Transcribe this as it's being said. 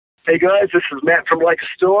Hey guys, this is Matt from Like a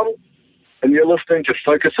Storm, and you're listening to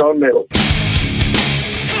Focus on Metal.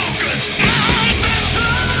 Focus on metal.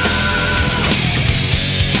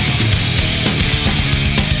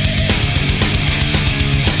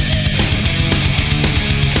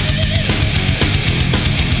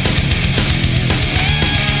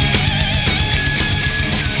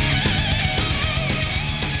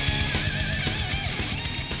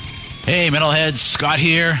 Hey, Metalheads, Scott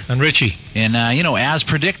here. And Richie. And, as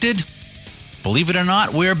predicted, believe it or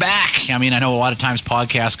not, we're back. I mean, I know a lot of times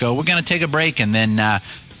podcasts go, we're going to take a break, and then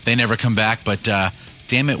they never come back. But,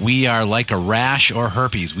 damn it, we are like a rash or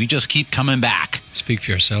herpes. We just keep coming back. Speak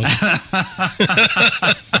for yourself.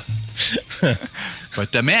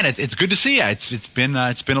 But, man, it's good to see you. It's been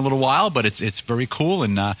a little while, but it's very cool.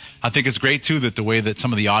 And I think it's great, too, that the way that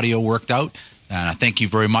some of the audio worked out. And thank you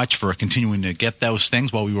very much for continuing to get those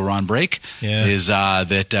things while we were on break. Yeah. Is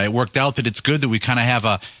that it worked out that it's good that we kind of have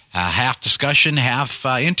a half discussion, half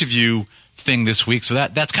interview thing this week. So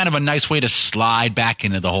that's kind of a nice way to slide back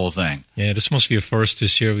into the whole thing. Yeah, this must be a first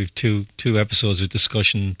this year. We've two episodes of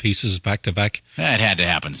discussion pieces back to back. Yeah, it had to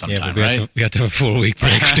happen sometime, but we right? had to have a 4-week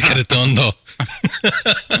break to get it done, though.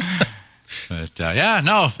 But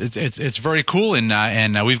it's very cool,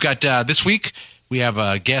 and we've got this week. We have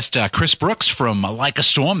a guest, Chris Brooks from Like a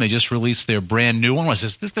Storm. They just released their brand new one. This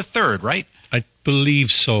is the third, right? I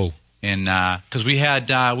believe so. And because we had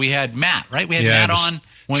Matt, right? We had Matt on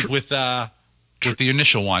with the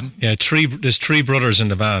initial one. Yeah, there's 3 brothers in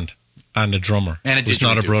the band and a drummer. And a didgeridoo. Who's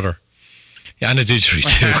not a brother. Yeah, and a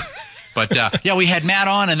didgeridoo too. But we had Matt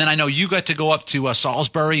on, and then I know you got to go up to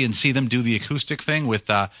Salisbury and see them do the acoustic thing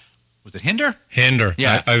with. Was it Hinder? Hinder.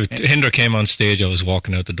 Yeah. Hinder came on stage. I was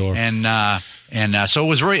walking out the door. And so it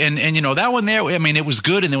was very, and that one there, I mean, it was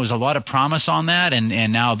good, and there was a lot of promise on that.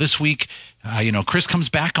 And now this week, Chris comes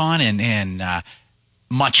back on and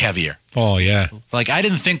much heavier. Oh, yeah. Like, I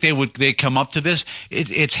didn't think they'd come up to this.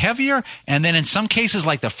 It's heavier, and then in some cases,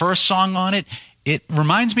 like the first song on it, it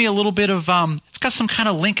reminds me a little bit of, it's got some kind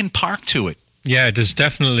of Linkin Park to it. Yeah, there's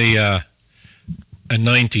definitely a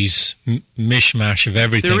 90s mishmash of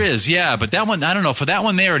everything. There is, yeah, but that one, I don't know, for that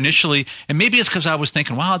one there initially, and maybe it's because I was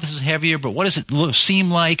thinking, wow, this is heavier, but what does it seem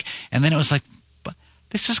like? And then it was like, but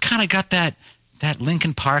this has kind of got that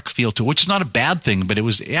Linkin Park feel to it, which is not a bad thing, but it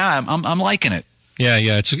was, I'm liking it. Yeah,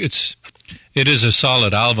 it is a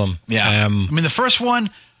solid album. Yeah, I mean, the first one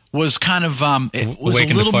was kind of, it was a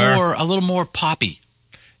little more poppy.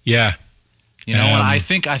 Yeah. And I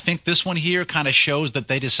think this one here kind of shows that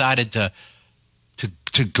they decided to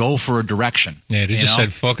go for a direction. Yeah, they just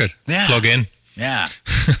said, fuck it, plug in. Yeah.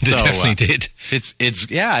 They definitely did.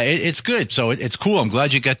 It's good. So it's cool. I'm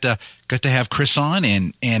glad you got to have Chris on,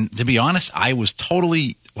 and to be honest, I was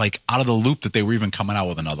totally like out of the loop that they were even coming out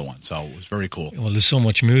with another one. So it was very cool. Well, there's so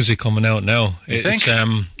much music coming out now. Think?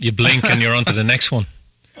 You blink and you're on to the next one.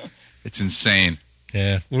 It's insane.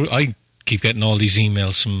 Yeah. I keep getting all these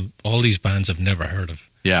emails from all these bands I've never heard of.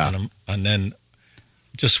 Yeah. And then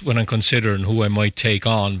just when I'm considering who I might take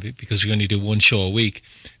on, because we only do one show a week,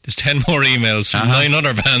 there's 10 more emails from 9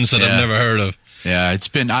 other bands that I've never heard of. Yeah, it's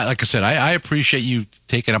been, like I said, I appreciate you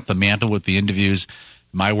taking up the mantle with the interviews.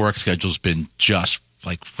 My work schedule's been just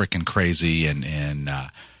like freaking crazy. And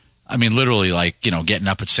I mean, literally like, getting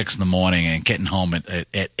up at 6 a.m. and getting home at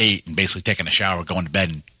 8 and basically taking a shower, going to bed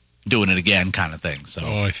and doing it again kind of thing. So.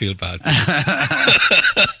 Oh, I feel bad.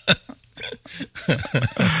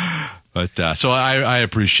 But so I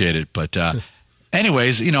appreciate it. But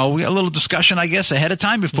anyways, we got a little discussion, I guess, ahead of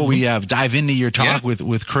time before we dive into your talk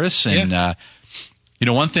with Chris. And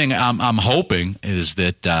one thing I'm hoping is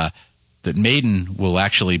that Maiden will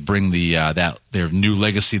actually bring their new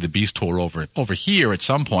Legacy of the Beast tour over here at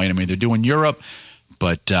some point. I mean, they're doing Europe,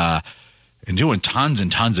 but and doing tons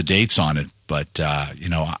and tons of dates on it. But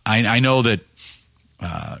I know that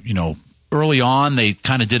early on, they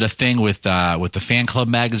kind of did a thing with the Fan Club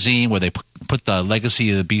magazine where they put the Legacy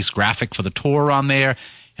of the Beast graphic for the tour on there,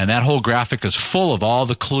 and that whole graphic is full of all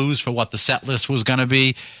the clues for what the set list was going to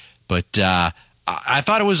be. But I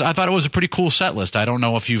thought it was a pretty cool set list. I don't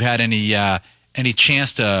know if you've had any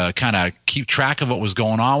chance to kind of keep track of what was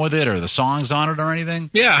going on with it or the songs on it or anything.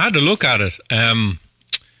 Yeah, I had to look at it.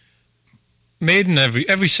 Maiden,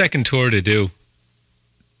 every second tour they do,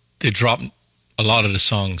 they drop a lot of the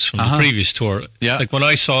songs from the previous tour. Yeah. Like when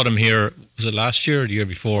I saw them here, was it last year or the year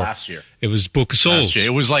before? Last year. It was Book of Souls.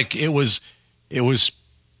 It was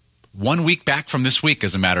 1 week back from this week,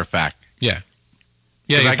 as a matter of fact. Yeah.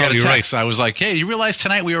 Yeah, I got a text. Right. I was like, hey, you realize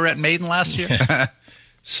tonight we were at Maiden last year? Yeah.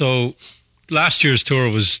 So last year's tour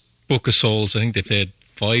was Book of Souls. I think they played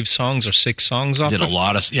 5 songs or 6 songs off Did it. a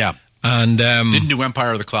lot of, yeah. And Didn't do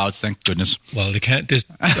Empire of the Clouds, thank goodness. well, they can't.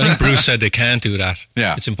 I think Bruce said they can't do that.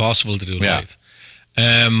 Yeah. It's impossible to do Yeah.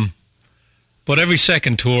 live. But every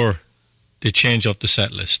second tour, they change up the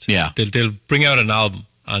set list. Yeah. They'll bring out an album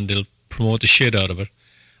and they'll promote the shit out of it,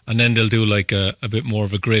 and then they'll do like a bit more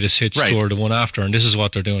of a greatest hits Right. tour the one after, and this is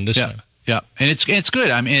what they're doing this time. Yeah, and it's good.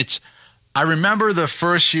 I mean, I remember the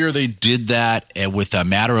first year they did that with A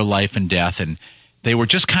Matter of Life and Death, and they were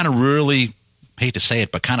just kind of really, hate to say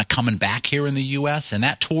it, but kind of coming back here in the U.S. And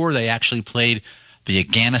that tour, they actually played the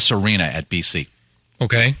Agganis Arena at BC.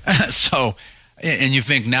 Okay. So, and you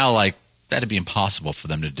think now, like, that'd be impossible for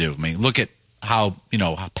them to do. I mean, look at how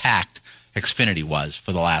packed Xfinity was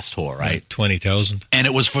for the last tour, right? 20,000. And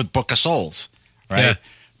it was for Book of Souls, right? Yeah.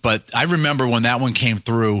 But I remember when that one came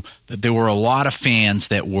through that there were a lot of fans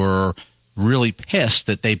that were really pissed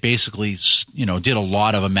that they basically, did a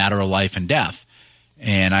lot of A Matter of Life and Death.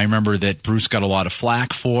 And I remember that Bruce got a lot of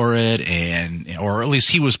flack for it, or at least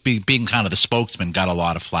he was being kind of the spokesman, got a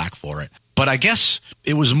lot of flack for it. But I guess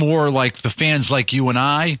it was more like the fans like you and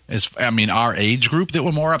our age group that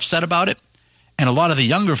were more upset about it. And a lot of the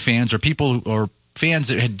younger fans or fans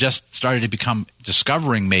that had just started to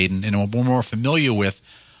discovering Maiden and were more familiar with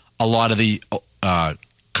a lot of the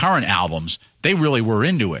current albums, they really were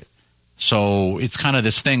into it. So it's kind of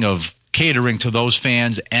this thing of catering to those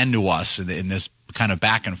fans and to us in this kind of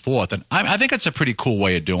back and forth. And I think it's a pretty cool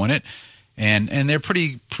way of doing it. And they're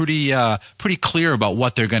pretty clear about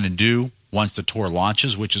what they're going to do once the tour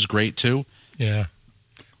launches, which is great too. Yeah.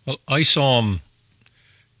 Well, I saw them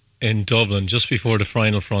in Dublin just before The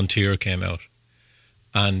Final Frontier came out.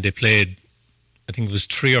 And they played, I think it was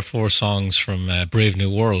 3 or 4 songs from Brave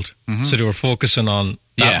New World. Mm-hmm. So they were focusing on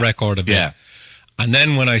that record a bit. Yeah. And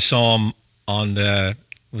then when I saw them on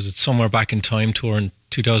was it Somewhere Back in Time tour in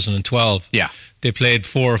 2012? Yeah. They played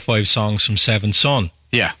 4 or 5 songs from Seventh Son.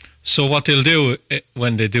 Yeah. So what they'll do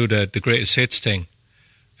when they do the greatest hits thing,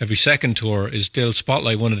 every second tour, is they'll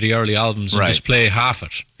spotlight one of the early albums and just play half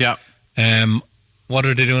it. Yeah. What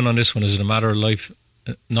are they doing on this one? Is it A Matter of Life?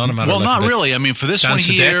 Not A Matter of Life. Well, not really. I mean, for this Dance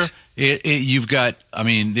one to here, Death? you've got,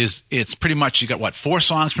 it's pretty much, you got 4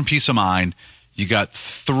 songs from Peace of Mind. You got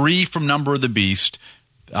 3 from Number of the Beast,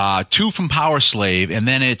 2 from Power Slave, and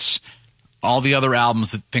then it's all the other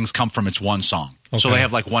albums that things come from. It's 1 song. Okay. So they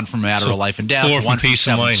have like 1 from Matter of Life and Death, 4 1 from Peace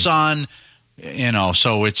of Seventh Mind. Son.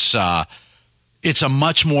 So it's a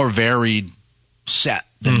much more varied set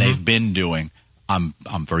than they've been doing. I'm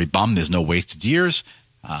very bummed there's no Wasted Years.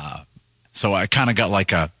 So I kind of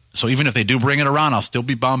got so even if they do bring it around, I'll still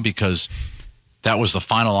be bummed because that was the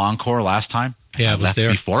final encore last time. Yeah, I it was left there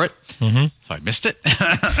before it, Mm-hmm. so I missed it.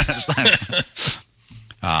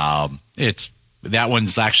 That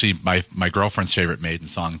one's actually my girlfriend's favorite Maiden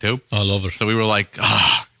song too. I love it. So we were like,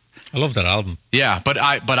 I love that album. yeah, but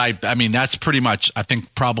I mean that's pretty much. I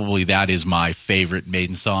think probably that is my favorite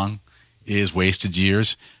Maiden song is Wasted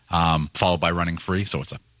Years, followed by Running Free. So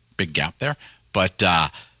it's a big gap there, but.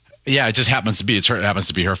 Yeah, it just happens to be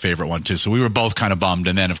her favorite one too. So we were both kind of bummed,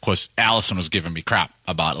 and then of course Allison was giving me crap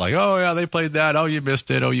about like, oh yeah, they played that. Oh, you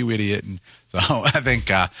missed it. Oh, you idiot. And so I think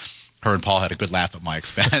her and Paul had a good laugh at my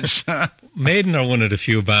expense. Maiden are one of the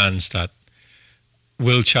few bands that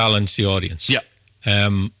will challenge the audience. Yeah.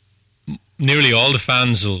 Nearly all the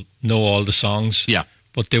fans will know all the songs. Yeah.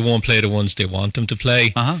 But they won't play the ones they want them to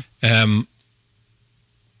play. Uh-huh.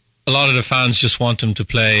 A lot of the fans just want them to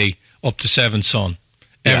play Up to Seventh Son.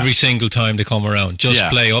 Every single time they come around, just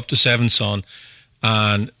play Up to Seventh Son,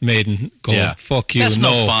 and Maiden go, fuck you. That's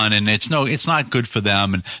no fun, and it's not good for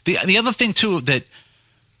them. And the other thing too that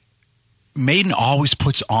Maiden always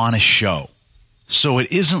puts on a show, so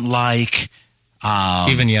it isn't like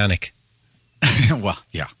even Yannick. Well,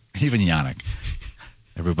 yeah, even Yannick.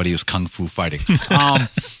 Everybody is kung fu fighting.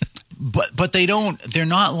 But they're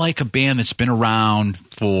not like a band that's been around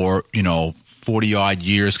for 40 odd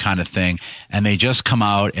years kind of thing, and they just come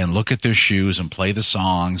out and look at their shoes and play the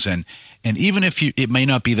songs, and even if it may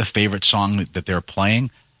not be the favorite song that they're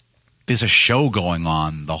playing, there's a show going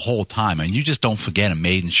on the whole time, and you just don't forget a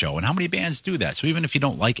Maiden show. And how many bands do that? So even if you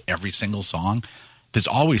don't like every single song, there's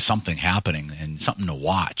always something happening and something to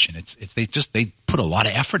watch, and they put a lot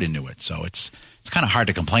of effort into it. So it's kind of hard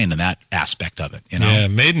to complain in that aspect of it. Yeah,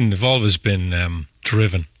 Maiden have always been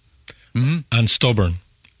driven and stubborn.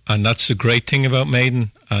 And that's the great thing about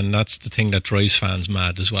Maiden, and that's the thing that drives fans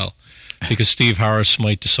mad as well. Because Steve Harris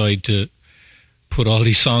might decide to put all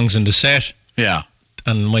these songs in the set. Yeah.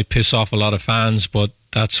 And might piss off a lot of fans, but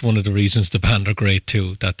that's one of the reasons the band are great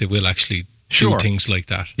too, that they will actually do things like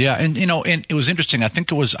that. Yeah, and and it was interesting. I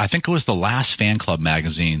think it was the last Fan Club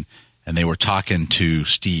magazine, and they were talking to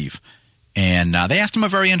Steve, And they asked him a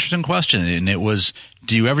very interesting question, and it was,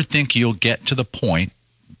 do you ever think you'll get to the point,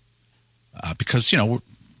 because, we're,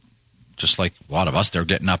 just like a lot of us, they're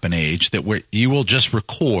getting up in age, that you will just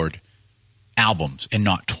record albums and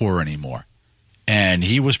not tour anymore. And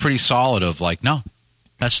he was pretty solid of like, no,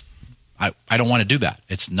 I don't want to do that.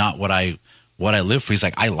 It's not what I live for. He's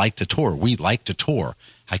like, I like to tour. We like to tour.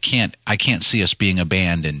 I can't see us being a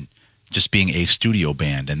band and just being a studio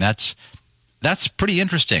band. And that's pretty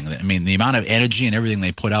interesting. I mean, the amount of energy and everything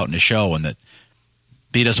they put out in the show, and that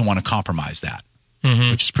he doesn't want to compromise that,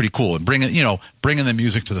 which is pretty cool. And bringing the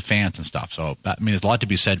music to the fans and stuff. So, I mean, there's a lot to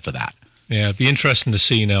be said for that. Yeah, it'd be interesting to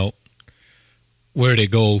see now where they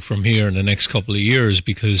go from here in the next couple of years,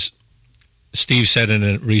 because Steve said in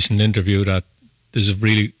a recent interview that there's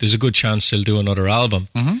a good chance they'll do another album.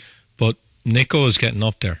 But Nico is getting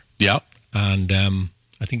up there. Yeah. And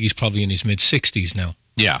I think he's probably in his mid-60s now.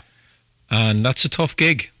 Yeah. And that's a tough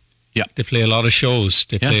gig. Yeah. They play a lot of shows.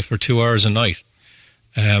 They play for 2 hours a night.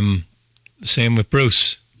 Same with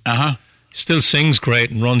Bruce. Still sings great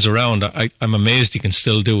and runs around. I'm amazed he can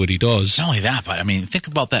still do what he does. Not only that, but I mean, think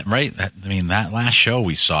about that, right? That last show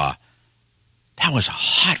we saw, that was a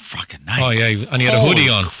hot fucking night. Oh, yeah, and he had a hoodie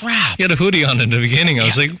on. Crap. He had a hoodie on in the beginning. I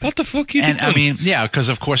was like, what the fuck are you doing? I mean, yeah, because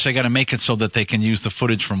of course they got to make it so that they can use the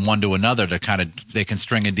footage from one to another to they can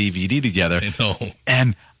string a DVD together. I know.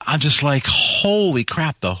 And I'm just like, holy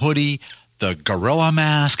crap, the hoodie, the gorilla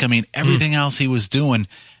mask, I mean, everything else he was doing.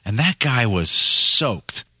 And that guy was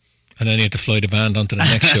soaked. And then he had to fly the band onto the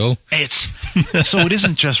next show. So it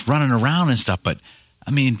isn't just running around and stuff, but I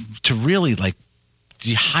mean, to really like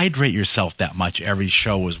dehydrate yourself that much every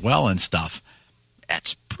show as well and stuff,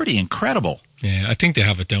 that's pretty incredible. Yeah, I think they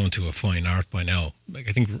have it down to a fine art by now. Like,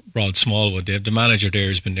 I think Rod Smallwood, the manager there,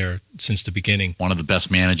 has been there since the beginning. One of the best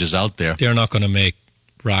managers out there. They're not going to make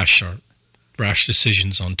rash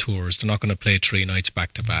decisions on tours. They're not going to play 3 nights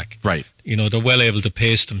back to back. Right. They're well able to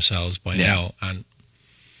pace themselves by now, and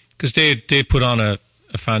because they put on a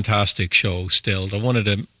fantastic show. Still, they're one of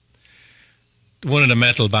the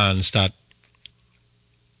metal bands that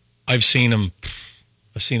I've seen them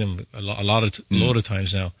a lot of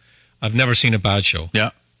times now. I've never seen a bad show.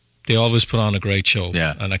 Yeah. They always put on a great show.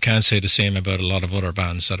 Yeah. And I can't say the same about a lot of other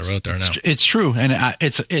bands that are out there now. It's true. And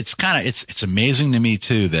it's amazing to me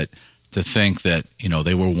too to think that,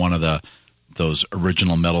 they were one of those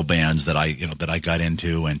original metal bands that I got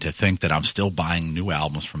into, and to think that I'm still buying new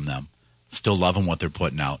albums from them, still loving what they're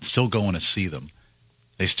putting out, still going to see them.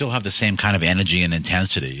 They still have the same kind of energy and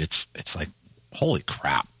intensity. It's like, holy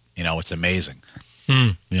crap. It's amazing.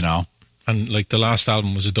 And like the last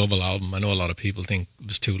album was a double album. I know a lot of people think it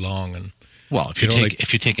was too long, and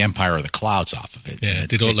if you take Empire of the Clouds off of it,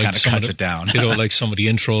 they don't it kind of cuts it down. They don't like some of the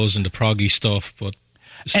intros and the proggy stuff, but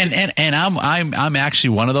and I'm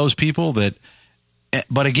actually one of those people that.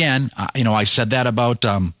 But again, I said that about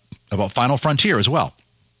Final Frontier as well.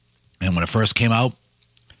 And when it first came out,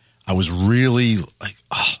 I was really like,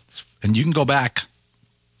 oh, and you can go back.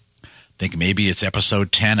 I think maybe it's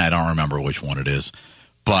episode 10. I don't remember which one it is.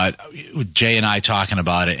 But Jay and I talking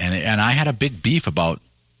about it, and I had a big beef about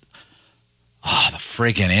the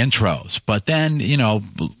friggin' intros. But then,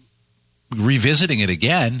 revisiting it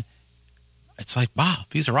again, it's like, wow,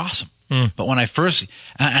 these are awesome. But when I first,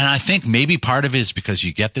 and I think maybe part of it is because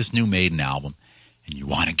you get this new Maiden album and you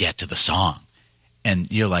want to get to the song.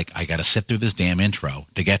 And you're like, I got to sit through this damn intro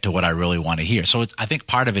to get to what I really want to hear. So I think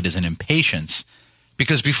part of it is an impatience.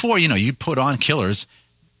 Because before, you put on Killers,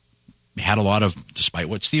 you had a lot of, despite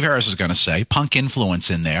what Steve Harris is going to say, punk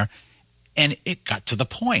influence in there. And it got to the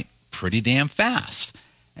point pretty damn fast.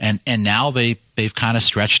 And now they've kind of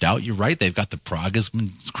stretched out. You're right. They've got the prog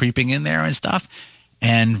creeping in there and stuff.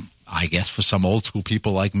 And I guess for some old school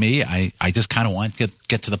people like me, I just kind of want to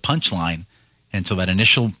get to the punchline. And so that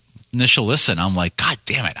initial listen, I'm like, God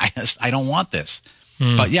damn it, I don't want this.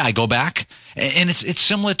 But yeah, I go back, and it's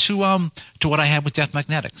similar to what I had with Death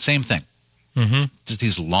Magnetic. Same thing. Just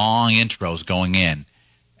these long intros going in,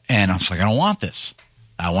 and I was like, I don't want this.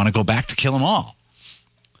 I want to go back to Kill 'Em All.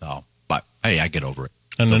 So, but hey, I get over it.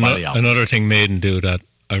 And another thing Maiden do that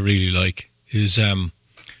I really like is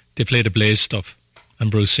they play the Blaze stuff. And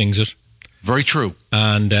Bruce sings it. Very true.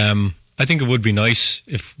 And I think it would be nice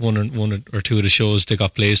if one or two of the shows they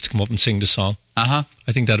got Blaze to come up and sing the song. I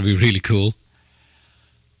think that'd be really cool.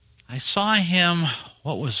 I saw him.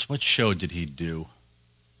 What show did he do?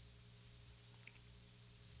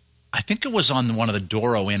 I think it was on one of the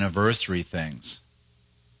Doro anniversary things.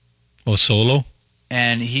 Oh, solo?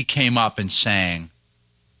 And he came up and sang.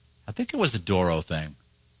 I think it was the Doro thing.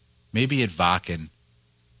 Maybe at Vakken.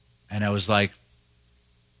 And I was like,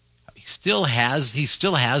 still has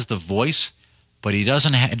the voice, but he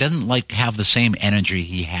doesn't have the same energy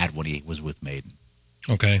he had when he was with Maiden.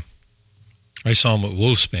 Okay. I saw him at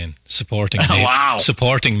Wolfsbane supporting Maiden. Wow.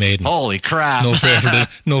 Supporting Maiden. Holy crap.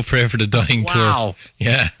 No prayer for the dying tour. Wow.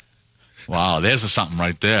 Yeah. Wow, there's something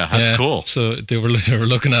right there. That's cool. So they were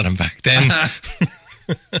looking at him back then.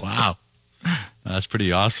 Wow. That's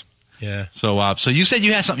pretty awesome. Yeah. So you said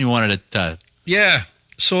you had something you wanted to Yeah.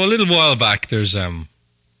 So a little while back there's a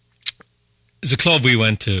club we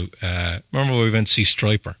went to. Remember we went to see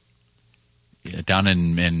Stryper? down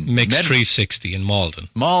in Mix 360 in Malden.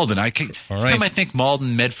 Malden. All right. Every time I think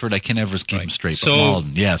Malden, Medford, I can never keep them straight. So but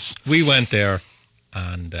Malden, yes. We went there,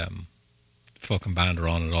 and fucking band are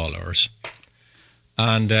on at all hours.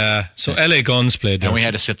 And so LA Guns played there. And we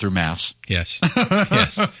had to sit through mass. Yes,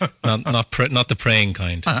 yes. Not the praying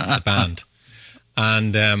kind, the band.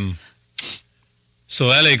 And so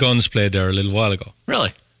LA Guns played there a little while ago.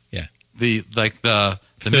 Really? Yeah. The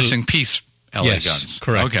missing piece LA yes, Guns.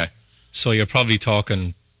 Correct. Okay. So you're probably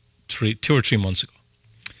talking 2 or 3 months ago.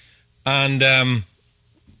 And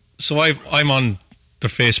so I'm on their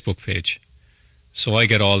Facebook page. So I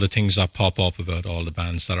get all the things that pop up about all the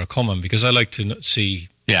bands that are coming, because I like to see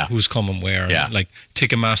who's coming where. Yeah. Like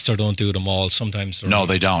Ticketmaster don't do them all. Sometimes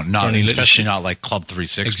they don't. No, especially not like Club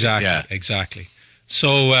 360. Exactly. Yeah. Exactly.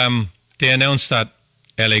 So they announced that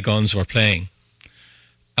LA Guns were playing,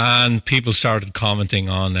 and people started commenting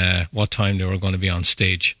on what time they were going to be on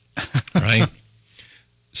stage. Right?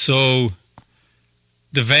 So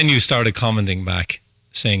the venue started commenting back,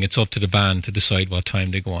 saying it's up to the band to decide what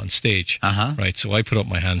time they go on stage. Uh-huh. Right? So I put up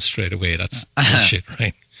my hand straight away. That's bullshit,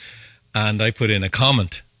 right? And I put in a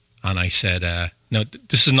comment, and I said, no,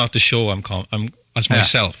 this is not the show I'm as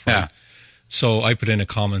myself. Right? Yeah. So I put in a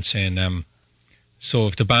comment saying, so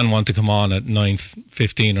if the band want to come on at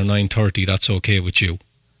 9:15 or 9:30, that's okay with you.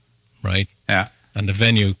 Right? Yeah. And the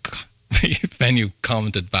venue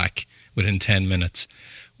commented back within 10 minutes.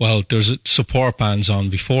 Well, there's support bands on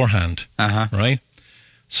beforehand, right?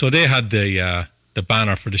 So they had the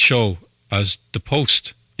banner for the show as the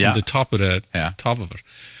post at the top of top of it.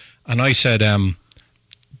 And I said,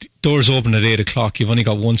 doors open at 8 o'clock. You've only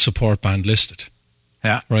got one support band listed.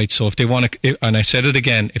 Yeah. Right. So if they want to, and I said it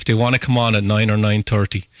again, if they want to come on at 9 or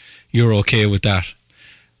 9:30, you're okay with that.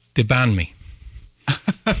 They banned me.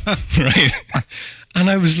 Right. And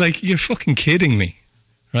I was like, you're fucking kidding me.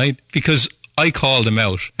 Right. Because I called them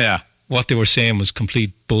out. Yeah. What they were saying was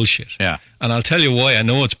complete bullshit. Yeah. And I'll tell you why I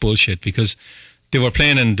know it's bullshit, because they were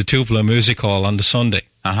playing in the Tupelo Music Hall on the Sunday.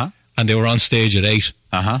 And they were on stage at 8.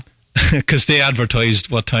 Because they advertised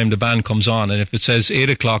what time the band comes on, and if it says 8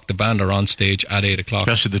 o'clock, the band are on stage at 8 o'clock.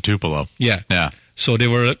 Especially the Tupelo. Yeah. Yeah. So they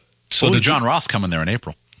were... So John Roth coming there in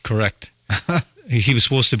April. Correct. He was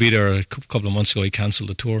supposed to be there a couple of months ago. He cancelled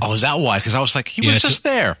the tour. Oh, is that why? Because I was like, he was just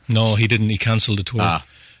there. No, he didn't. He cancelled the tour.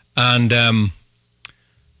 And...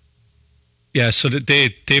 so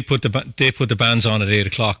they put the bands on at 8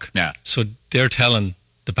 o'clock. Yeah. So they're telling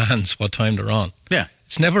the bands what time they're on. Yeah.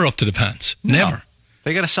 It's never up to the bands. Never. No.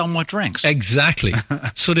 They got to sell more drinks. Exactly.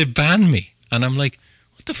 So they banned me, and I'm like,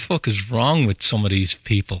 what the fuck is wrong with some of these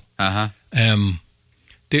people?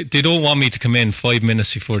 They don't want me to come in 5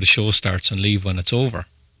 minutes before the show starts and leave when it's over,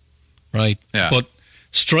 right? Yeah. But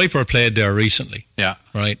Stryper played there recently. Yeah.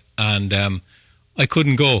 Right, and I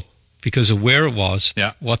couldn't go because of where it was,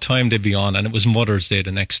 what time they'd be on, and it was Mother's Day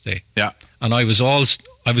the next day. Yeah. And I was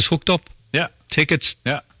hooked up. Yeah. Tickets.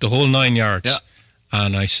 Yeah. The whole 9 yards. Yeah.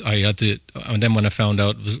 And I had to, and then when I found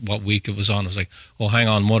out what week it was on, I was like, oh, hang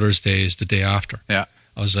on, Mother's Day is the day after. Yeah.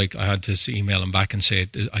 I was like, I had to email them back and say,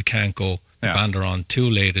 I can't go. The band are on too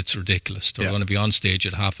late. It's ridiculous. They're going to be on stage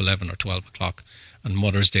at 11:30 or 12 o'clock, and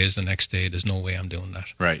Mother's Day is the next day. There's no way I'm doing that.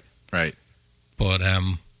 Right. Right. But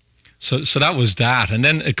so that was that, and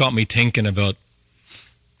then it got me thinking about.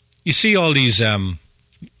 You see all these.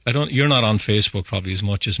 You're not on Facebook probably as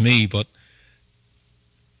much as me, but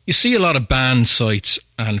you see a lot of band sites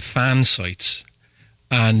and fan sites,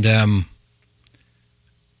 and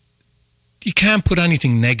you can't put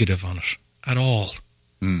anything negative on it at all.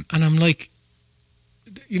 And I'm like,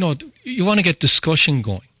 you want to get discussion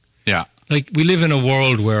going. Yeah. Like, we live in a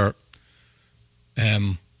world where,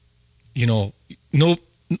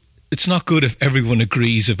 it's not good if everyone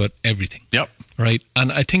agrees about everything. Yep. Right?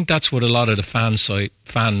 And I think that's what a lot of the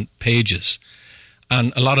fan pages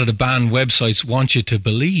and a lot of the band websites want you to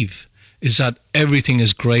believe, is that everything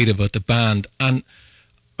is great about the band. And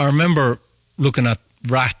I remember looking at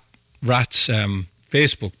Rat's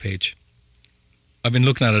Facebook page. I've been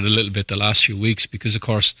looking at it a little bit the last few weeks because, of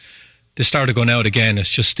course, they started going out again.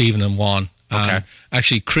 It's just Stephen and Juan. Okay.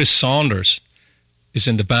 Actually, Chris Saunders is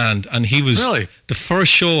in the band, and he was Really? the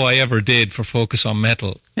first show I ever did for Focus on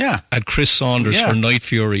Metal. Yeah. Had Chris Saunders Yeah. for Night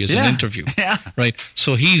Fury as Yeah. an interview. Yeah. Right.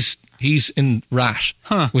 So he's in Rat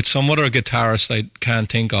with some other guitarist I can't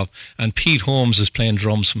think of, and Pete Holmes is playing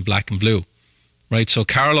drums from Black and Blue. Right. So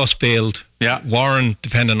Carlos bailed. Yeah. Warren,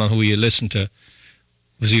 depending on who you listen to,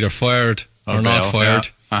 was either fired or Or not bail, fired.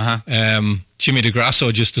 yeah. Jimmy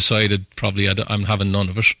DeGrasso just decided probably I'm having none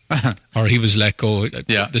of it, or he was let go.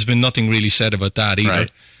 Yeah. There's been nothing really said about that either.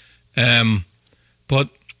 Right. But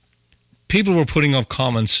people were putting up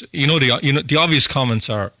comments. The obvious comments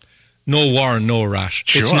are, no Warren, no Rat.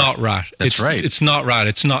 Sure. It's not Rat. That's right. It's not Rat.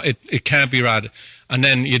 It's not. It can't be Rat. And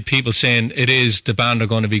then you had people saying it is. The band are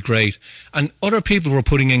going to be great. And other people were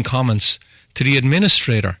putting in comments to the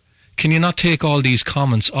administrator. Can you not take all these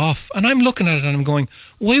comments off? And I'm looking at it and I'm going,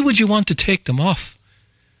 why would you want to take them off?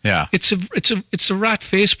 Yeah. It's a Rat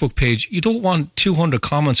Facebook page. You don't want 200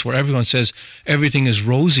 comments where everyone says everything is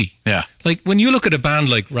rosy. Yeah. Like when you look at a band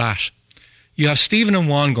like Rat, you have Stephen and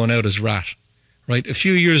Juan going out as Rat, right? A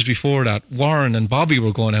few years before that, Warren and Bobby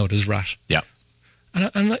were going out as Rat. Yeah.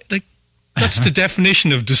 And like that's the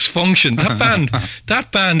definition of dysfunction.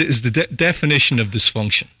 That band is the definition of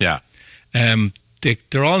dysfunction. Yeah.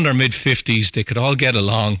 They're all in their mid-50s. They could all get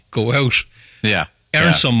along, go out, Yeah.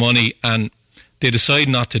 earn some money, and they decide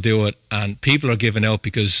not to do it. And people are giving out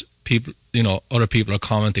because people, other people are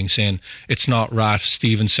commenting saying it's not Rat.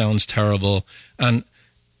 Stephen sounds terrible. And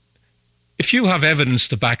if you have evidence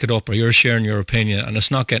to back it up, or you're sharing your opinion, and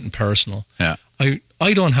it's not getting personal, Yeah.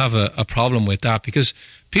 I don't have a problem with that, because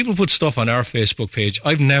people put stuff on our Facebook page.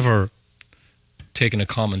 I've never taken a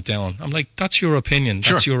comment down. I'm like, that's your opinion.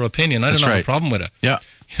 That's Sure. your opinion. I don't That's have right. a problem with it. Yeah.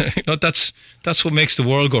 That's what makes the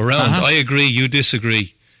world go round. Uh-huh. I agree, you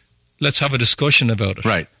disagree. Let's have a discussion about it.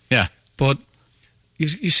 Right. Yeah. But you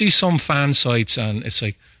see some fan sites, and it's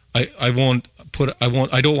like, I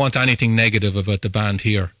don't want anything negative about the band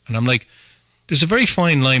here. And I'm like, there's a very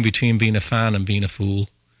fine line between being a fan and being a fool.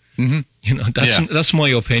 Mm-hmm. That's my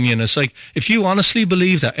opinion. It's like, if you honestly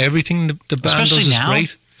believe that everything the band does is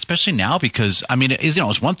great. Especially now, because I mean,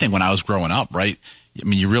 it's one thing when I was growing up, right? I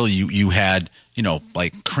mean, you had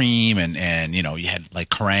like Cream and you had like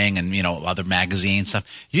Kerrang and other magazines stuff.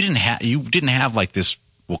 You didn't have like this.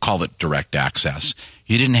 We'll call it direct access.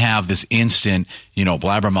 You didn't have this instant.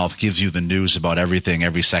 Blabbermouth gives you the news about everything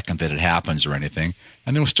every second that it happens or anything,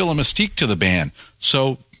 and there was still a mystique to the band.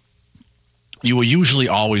 So you were usually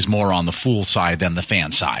always more on the fool side than the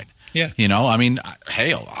fan side. Yeah. I mean,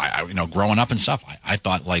 hell, I growing up and stuff, I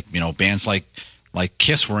thought like, bands like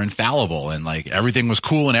Kiss were infallible and like everything was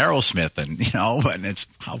cool in Aerosmith and, and it's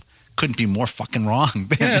couldn't be more fucking wrong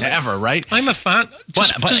than ever, right? I'm a fan.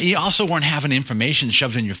 But you also weren't having information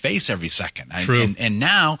shoved in your face every second. True. And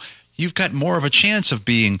now you've got more of a chance of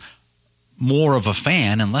being more of a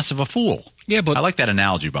fan and less of a fool. Yeah, but I like that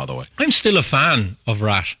analogy, by the way. I'm still a fan of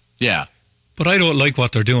Rat, Yeah. but I don't like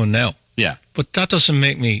what they're doing now. Yeah. But that doesn't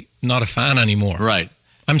make me not a fan anymore. Right.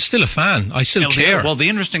 I'm still a fan. I still care. Well, the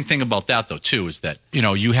interesting thing about that, though, too, is that,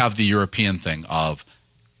 you have the European thing of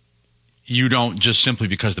you don't just simply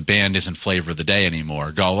because the band isn't flavor of the day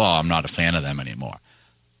anymore go, oh, I'm not a fan of them anymore.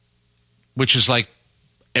 Which is like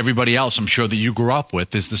everybody else I'm sure that you grew up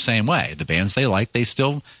with is the same way. The bands they like, they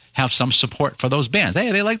still have some support for those bands.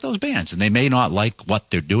 Hey, they like those bands. And they may not like what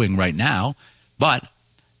they're doing right now, but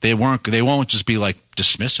they won't just be like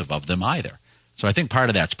dismissive of them either. So I think part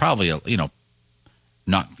of that's probably,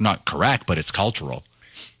 not correct, but it's cultural.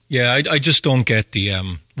 Yeah, I just don't get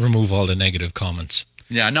the remove all the negative comments.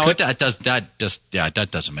 Yeah, no, that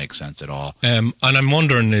doesn't make sense at all. And I'm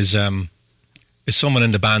wondering, is someone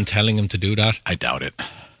in the band telling him to do that, I doubt it.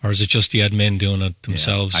 or is it just the admin doing it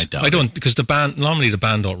themselves? I doubt I don't, it. because the band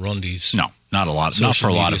don't run these. No, not a lot. social Not for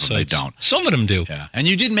a lot media of them. sites. They don't. Some of them do. Yeah, and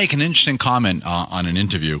you did make an interesting comment on an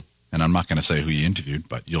interview, and I'm not going to say who you interviewed,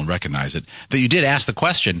 but you'll recognize it. That you did ask the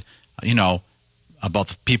question, about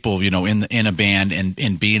the people, in a band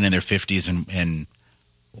and being in their 50s, and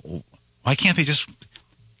why can't they just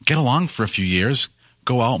get along for a few years,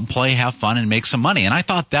 go out and play, have fun, and make some money? And I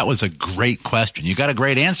thought that was a great question. You got a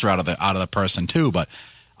great answer out of the person too, but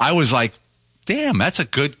I was like, damn, that's a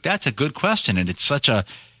good question, and it's such an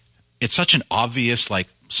obvious, like,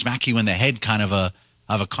 smack you in the head kind of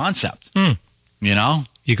a concept.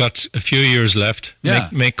 You got a few years left. Yeah.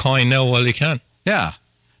 Make coin now while you can. Yeah.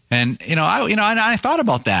 And I thought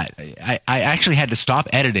about that. I actually had to stop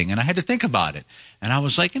editing and I had to think about it. And I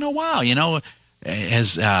was like, wow,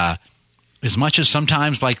 as much as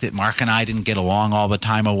sometimes like that Mark and I didn't get along all the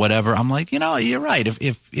time or whatever, I'm like, you're right.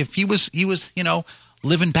 If he was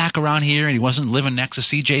living back around here and he wasn't living next to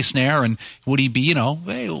CJ Snare, and would he be,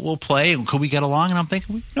 hey, we'll play, and could we get along? And I'm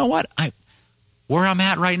thinking, you know what? Where I'm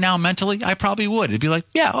at right now mentally, I probably would. It'd be like,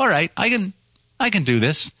 yeah, all right, I can do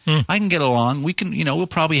this. I can get along. We can, we'll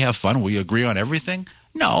probably have fun. We agree on everything.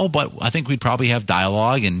 No, but I think we'd probably have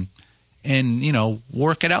dialogue and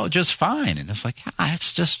work it out just fine. And it's like,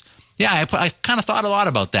 it's just, I kind of thought a lot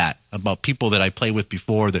about that, about people that I played with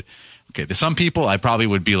before that, okay, there's some people I probably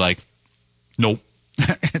would be like, nope,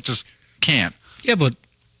 it just can't. Yeah, but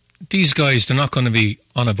these guys, they're not going to be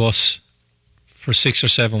on a bus for 6 or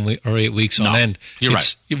 7 or 8 weeks on end. You're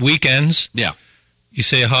right. Weekends. Yeah. You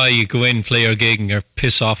say hi, you go in, play your gig, and you're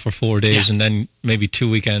piss off for 4 days, and then maybe 2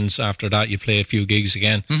 weekends after that you play a few gigs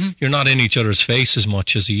again. You're not in each other's face as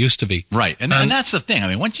much as you used to be. Right, and that's the thing. I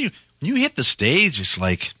mean, when you hit the stage, it's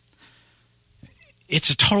like it's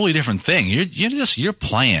a totally different thing. You're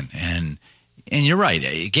playing, and you're right.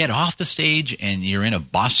 You get off the stage, and you're in a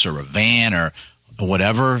bus or a van or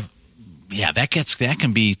whatever. Yeah, that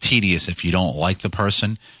can be tedious if you don't like the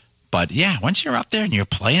person. But yeah, once you're up there and you're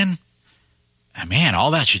playing, man,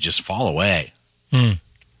 all that should just fall away.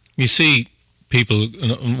 You see people,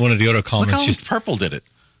 one of the other comments. Look how Purple did it.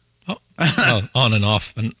 Well, on and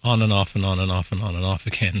off and on and off and on and off and on and off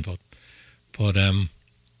again. But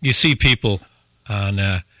you see people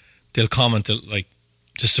and they'll comment, like,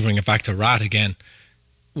 just to bring it back to Rat again,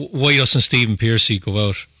 why doesn't Stephen Pearcy go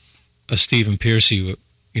out as Stephen Pearcy with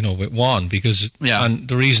Juan? Because and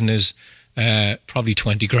the reason is probably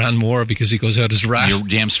 20 grand more because he goes out as Rat. You're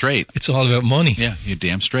damn straight. It's all about money. Yeah, you're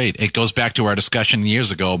damn straight. It goes back to our discussion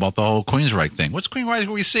years ago about the whole Queensryche thing. What's Queensryche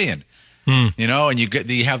are we seeing? And you'd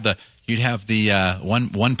have the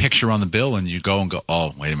one picture on the bill, and you go and go,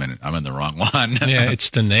 oh, wait a minute, I'm in the wrong one. Yeah, it's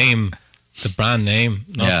the name, the brand name,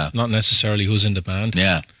 not necessarily who's in the band.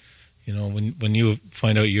 Yeah. When you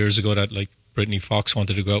find out years ago that, like, Brittany Fox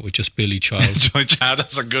wanted to go out with just Billy Childs. Billy Childs,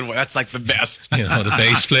 that's a good one. That's like the best. The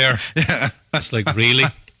bass player. Yeah. It's like, really?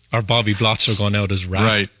 Or Bobby Blotzer going out as Rat.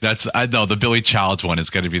 Right. I know the Billy Childs one is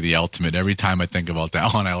going to be the ultimate. Every time I think about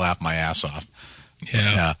that one, I laugh my ass off.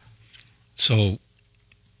 Yeah. So,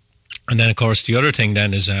 and then of course the other thing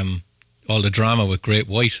then is all the drama with Great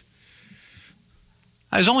White.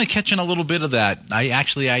 I was only catching a little bit of that.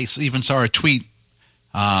 I even saw a tweet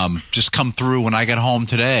just come through when I got home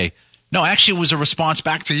today. No, actually, it was a response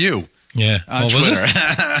back to you. Yeah. On Twitter. Was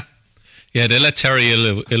it? Yeah, they let Terry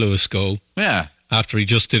Illouis go. Yeah. After he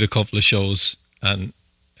just did a couple of shows. And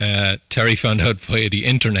Terry found out via the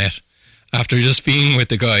internet after just being with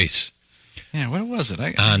the guys. Yeah, what was it?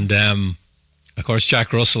 And, of course,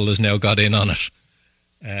 Jack Russell has now got in on it,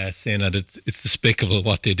 saying that it's despicable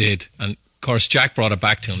what they did. And, of course, Jack brought it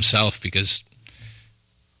back to himself because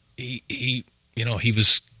he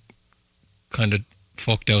was kind of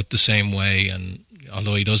fucked out the same way, and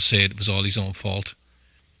although he does say it was all his own fault.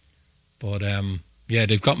 But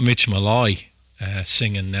they've got Mitch Malloy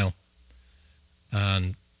singing now,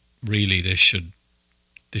 and really they should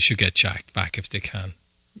get Jack back if they can,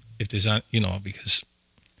 if there's because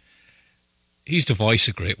he's the voice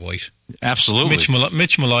of Great White. Absolutely.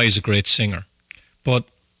 Mitch Malloy is a great singer, but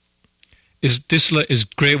is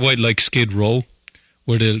Great White like Skid Row,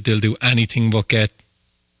 where they'll do anything but get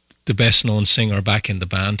the best known singer back in the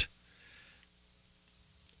band?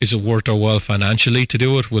 Is it worth their while financially to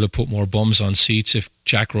do it? Will it put more bums on seats if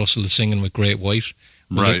Jack Russell is singing with Great White?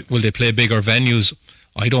 Will they play bigger venues?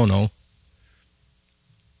 I don't know.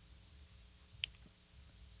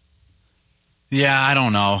 Yeah, I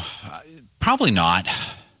don't know. Probably not.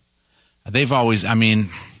 They've always, they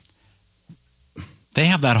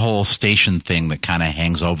have that whole station thing that kind of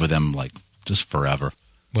hangs over them like just forever.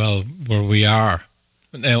 Well, where we are.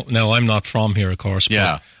 Now, I'm not from here, of course.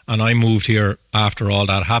 And I moved here after all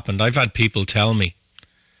that happened. I've had people sent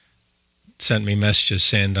me messages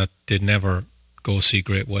saying that they'd never go see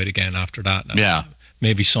Great White again after that. And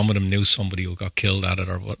maybe some of them knew somebody who got killed at it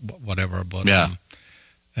or whatever. But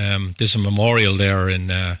there's a memorial there in,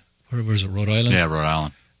 where was it, Rhode Island? Yeah, Rhode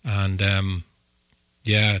Island. And,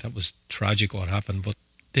 that was tragic what happened. But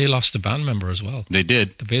they lost a band member as well. They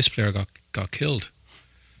did. The bass player got killed.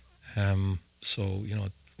 So,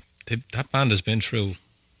 that band has been through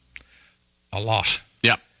a lot.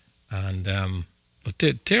 Yeah. And, but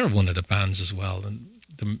they're one of the bands as well in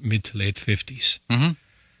the mid to late 50s. Mm-hmm.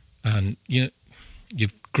 And,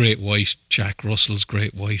 you've Great White, Jack Russell's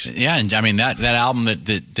Great White. Yeah, and that album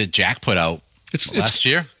that Jack put out last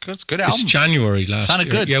year, it's a good album. It's January last year.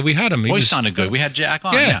 Sounded good. Yeah, we had him. Voice sounded good. We had Jack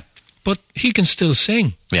on, yeah. But he can still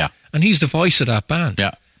sing. Yeah. And he's the voice of that band.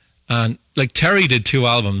 Yeah. And like Terry did 2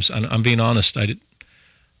 albums, and I'm being honest, I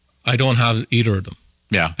don't have either of them.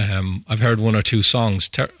 Yeah. I've heard one or two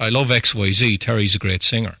songs. I love XYZ. Terry's a great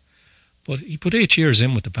singer. But he put 8 years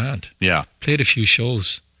in with the band. Yeah. Played a few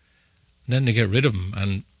shows. And then they get rid of him.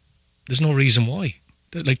 And there's no reason why.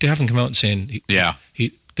 Like, they haven't come out and saying...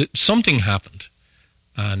 something happened.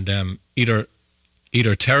 And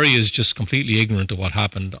either Terry is just completely ignorant of what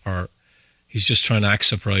happened, or he's just trying to act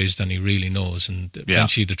surprised and he really knows. And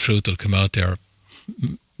eventually the truth will come out there.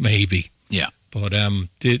 Maybe. Yeah. But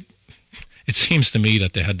it seems to me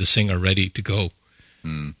that they had the singer ready to go.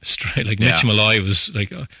 Straight, like Mitch Malloy was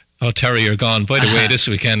like, "Oh, Terry, you're gone. By the way, this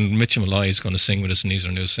weekend Mitch Malloy is going to sing with us, and he's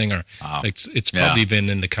our new singer." Like, it's probably been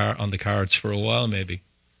on the cards for a while, maybe.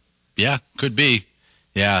 Yeah, could be.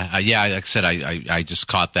 Yeah, like I said, I just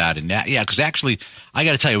caught that, and because actually, I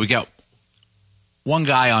got to tell you, we got one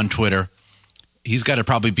guy on Twitter. He's got to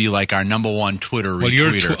probably be like our number one Twitter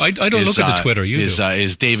retweeter. I don't look at the Twitter. You do.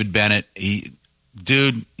 Is David Bennett?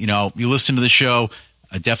 Dude, you listen to the show.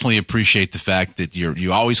 I definitely appreciate the fact that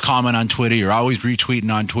you always comment on Twitter. You're always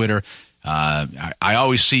retweeting on Twitter. I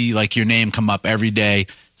always see like your name come up every day.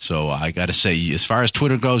 So I got to say, as far as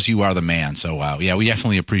Twitter goes, you are the man. So we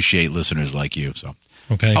definitely appreciate listeners like you. So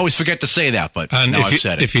okay. I always forget to say that, but and now I've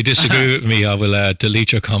said it. If you disagree with me, I will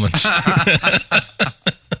delete your comments.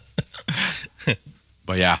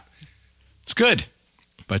 But yeah, it's good.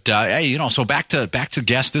 But hey, so back to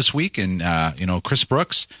guest this week, and Chris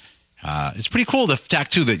Brooks. It's pretty cool the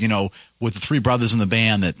fact too that with the three brothers in the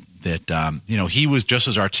band that he was just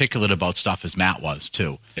as articulate about stuff as Matt was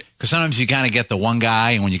too. Because sometimes you kind of get the one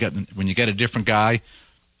guy, and when you get a different guy,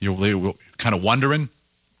 you're kind of wondering,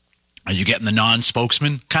 are you getting the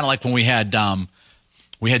non-spokesman? Kind of like when we had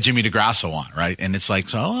Jimmy DeGrasso on, right? And it's like,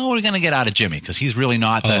 so what are we going to get out of Jimmy? Because he's really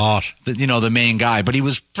not the main guy, but he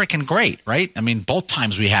was freaking great, right? I mean, both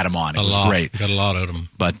times we had him on, it was great. We got a lot out of him.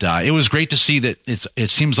 But it was great to see that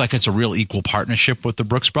it seems like it's a real equal partnership with the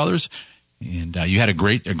Brooks brothers. And you had a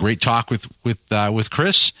great talk with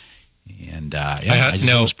Chris, and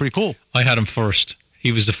it was pretty cool. I had him first.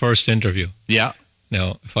 He was the first interview. Yeah.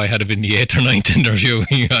 Now, if I had been the 8th or 9th interview,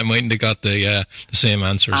 I mightn't have got the same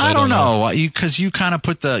answers. I don't know, because you kind of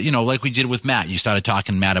put like we did with Matt. You started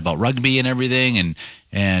talking Matt about rugby and everything,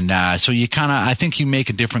 and so you kind of, I think you make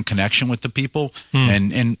a different connection with the people,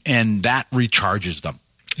 and that recharges them.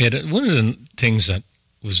 Yeah, one of the things that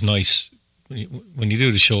was nice when you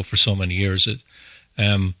do the show for so many years,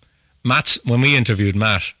 when we interviewed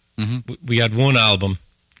Matt, we had one album,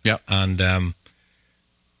 and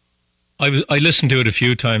I listened to it a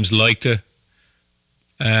few times, liked it.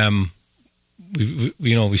 We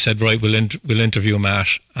said, right, we'll interview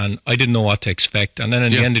Matt, and I didn't know what to expect. And then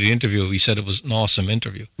at the end of the interview, he said it was an awesome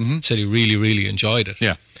interview. Said he really, really enjoyed it.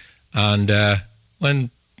 Yeah. And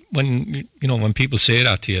when people say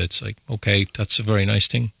that to you, it's like, okay, that's a very nice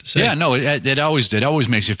thing to say. Yeah, no, it always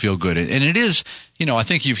makes you feel good, and it is. I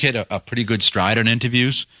think you've hit a pretty good stride on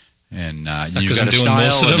interviews. And you've got a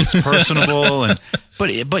style, and it's personable,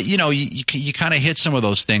 but you kind of hit some of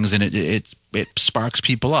those things, and it sparks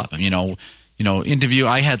people up. And interview.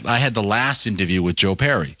 I had the last interview with Joe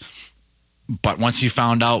Perry, but once he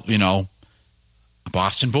found out, a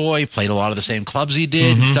Boston boy, played a lot of the same clubs he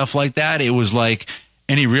did and stuff like that, it was like,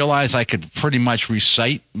 and he realized I could pretty much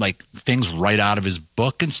recite like things right out of his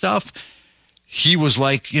book and stuff. He was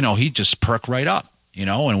like, he just perked right up.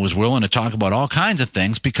 And was willing to talk about all kinds of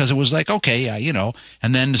things because it was like, okay,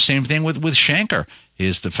 And then the same thing with Shanker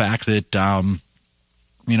is the fact that,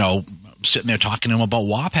 sitting there talking to him about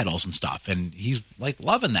wah pedals and stuff. And he's like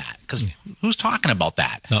loving that because who's talking about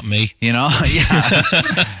that? Not me. Yeah.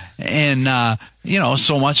 And,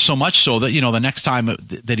 so much so that, the next time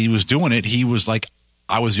that he was doing it, he was like,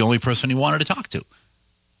 I was the only person he wanted to talk to.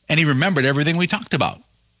 And he remembered everything we talked about.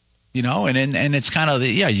 And it's kind of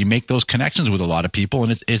you make those connections with a lot of people,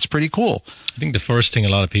 and it's pretty cool. I think the first thing a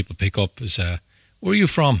lot of people pick up is, where are you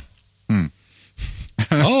from? All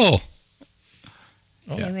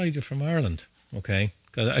right, you're from Ireland. Okay.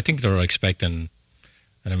 'Cause I think they're expecting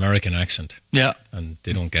an American accent. Yeah. And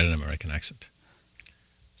they don't get an American accent.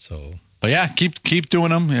 So. But yeah, keep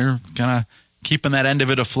doing them. You're kind of keeping that end of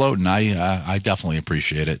it afloat, and I definitely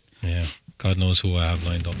appreciate it. Yeah. God knows who I have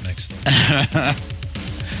lined up next.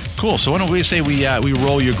 Cool. So why don't we say we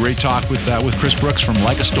roll your great talk with Chris Brooks from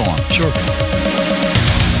Like a Storm? Sure.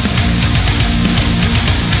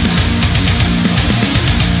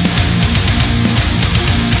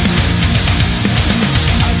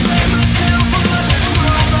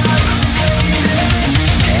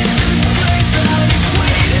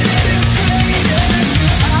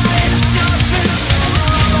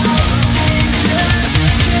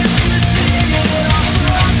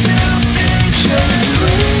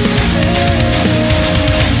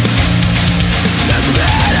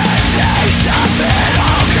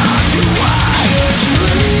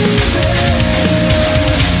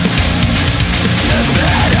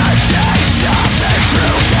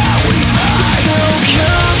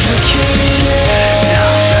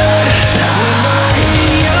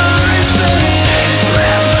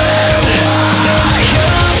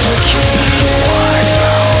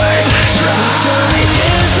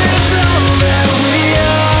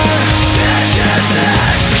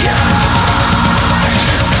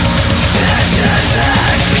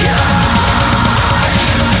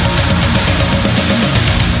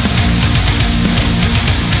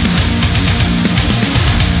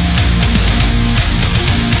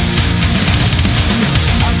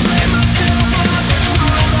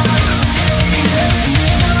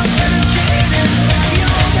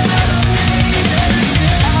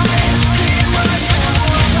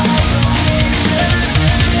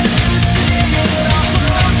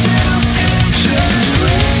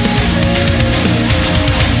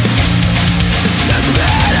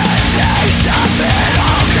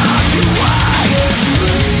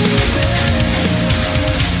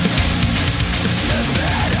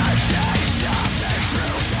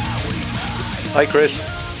 Hi, Chris.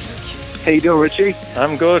 How you doing, Richie?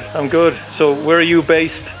 I'm good. So where are you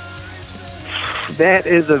based? That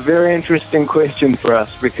is a very interesting question for us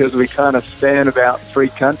because we kind of span about 3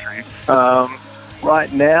 countries. Right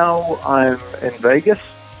now, I'm in Vegas.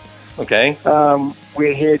 Okay.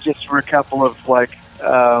 We're here just for a couple of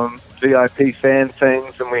VIP fan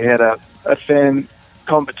things, and we had a fan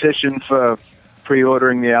competition for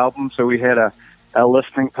pre-ordering the album. So we had a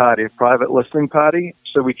listening party, a private listening party.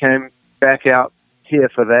 So we came back out here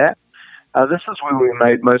for that. This is where we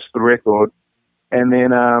made most of the record, and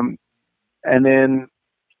then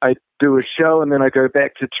I do a show, and then I go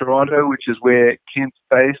back to Toronto, which is where Kent's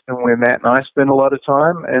based, and where Matt and I spend a lot of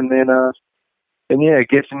time, and then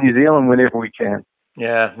get to New Zealand whenever we can.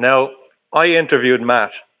 Yeah. Now, I interviewed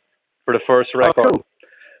Matt for the first record. Oh, cool.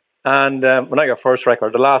 And not your first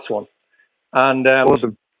record, the last one. And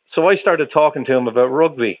Awesome. So I started talking to him about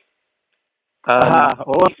rugby.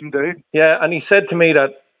 Awesome, dude. Yeah, and he said to me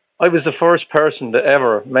that I was the first person to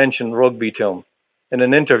ever mention rugby to him in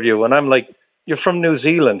an interview. And I'm like, you're from New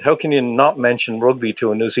Zealand. How can you not mention rugby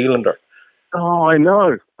to a New Zealander? Oh, I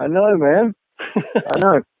know, man. I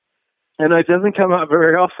know. And it doesn't come up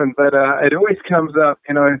very often, but it always comes up,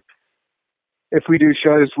 if we do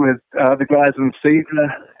shows with the guys in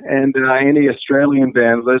Caesar and any Australian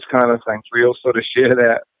bands, those kind of things. We all sort of share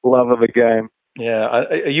that love of the game. Yeah.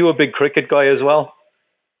 Are you a big cricket guy as well?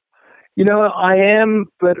 I am,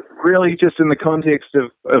 but really just in the context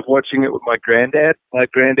of watching it with my granddad. My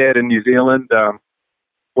granddad in New Zealand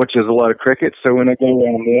watches a lot of cricket, so when I go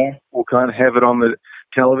around there, we'll kind of have it on the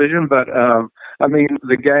television. But,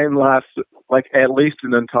 the game lasts at least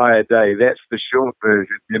an entire day. That's the short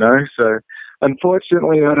version, So,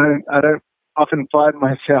 unfortunately, I don't often find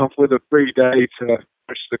myself with a free day to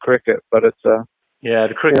watch the cricket, but it's the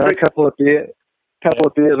cricket. A couple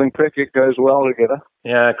of beers and cricket goes well together.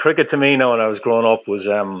 Yeah, cricket to me now when I was growing up was,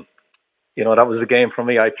 that was the game for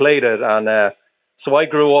me. I played it, and so I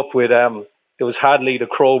grew up with, it was Hadley, the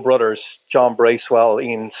Crow brothers, John Bracewell,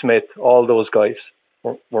 Ian Smith, all those guys.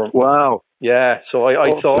 Wow. Yeah, so I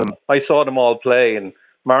saw them all play, and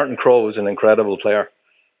Martin Crowe was an incredible player.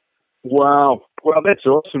 Wow. Well, that's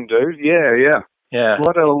awesome, dude. Yeah. Yeah. A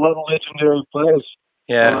lot of legendary players.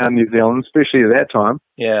 Yeah. In New Zealand, especially at that time.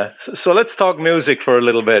 Yeah. So let's talk music for a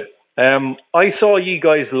little bit. I saw you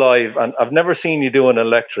guys live, and I've never seen you do an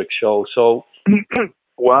electric show. So,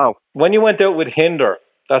 wow. When you went out with Hinder,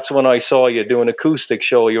 that's when I saw you do an acoustic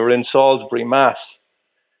show. You were in Salisbury, Mass.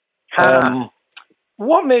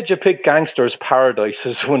 What made you pick Gangster's Paradise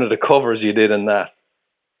as one of the covers you did in that?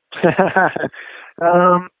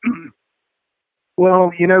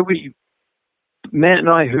 Well, Matt and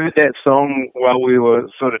I heard that song while we were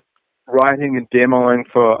sort of writing and demoing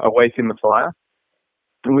for Awaken the Fire.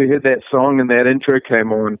 And we heard that song and that intro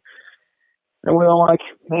came on. And we were like,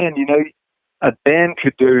 man, a band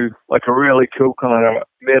could do a really cool kind of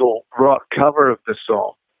metal rock cover of the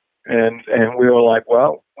song. And we were like,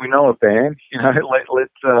 well, we know a band,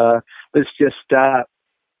 let's just start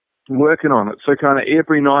working on it. So kind of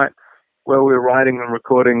every night while we were writing and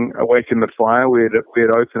recording Awaken the Fire, we'd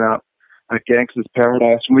open up a Gangster's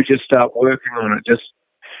Paradise, and we just start working on it,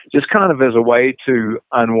 just kind of as a way to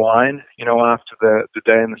unwind, after the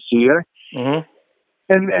day in the studio. Mm-hmm.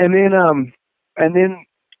 And then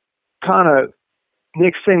kind of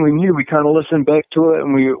next thing we knew, we kind of listened back to it,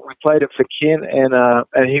 and we played it for Ken,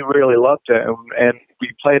 and he really loved it, and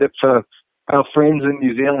we played it for our friends in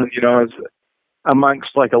New Zealand, as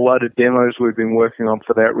amongst a lot of demos we've been working on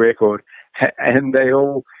for that record, and they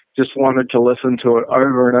all just wanted to listen to it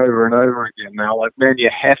over and over and over again. Now, man, you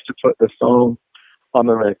have to put the song on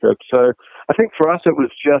the record. So I think for us it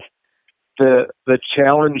was just the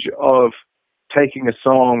challenge of taking a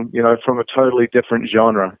song, from a totally different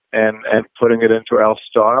genre and putting it into our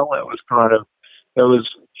style. It was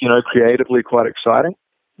creatively quite exciting.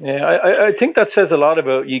 Yeah, I think that says a lot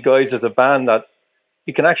about you guys as a band, that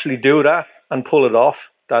you can actually do that and pull it off.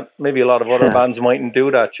 That maybe a lot of other bands mightn't do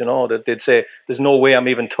that, that they'd say, there's no way I'm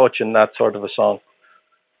even touching that sort of a song.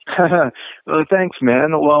 Well, thanks,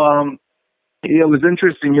 man. Well, it was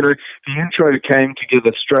interesting, the intro came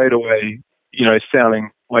together straight away,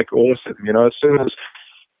 sounding awesome, as soon as,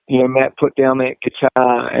 Matt put down that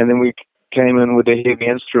guitar and then we came in with the heavy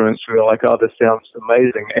instruments, we were like, oh, this sounds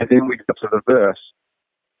amazing. And then we got to the verse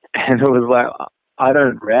and it was like, I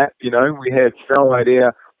don't rap, we had no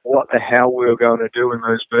idea what the hell we were going to do in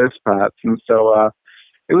those verse parts. And so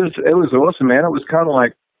it was awesome, man. It was kind of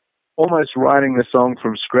like almost writing the song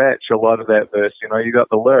from scratch, a lot of that verse. You got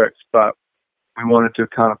the lyrics, but we wanted to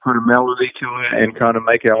kind of put a melody to it and kind of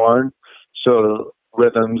make our own sort of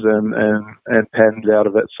rhythms and patterns out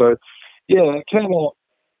of it. So, yeah, it came out.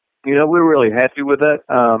 You know, we're really happy with it.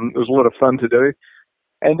 It was a lot of fun to do.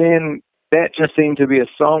 And then that just seemed to be a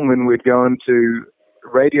song when we'd go into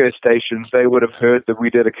radio stations, they would have heard that we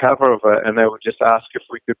did a cover of it, and they would just ask if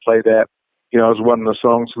we could play that. You know, it was one of the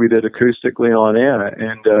songs we did acoustically on air.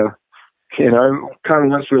 And, you know, kind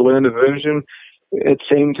of once we learned the version, it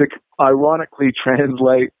seemed to ironically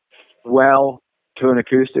translate well to an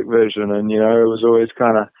acoustic version. And, you know, it was always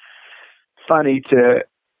kind of funny to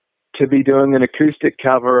be doing an acoustic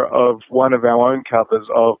cover of one of our own covers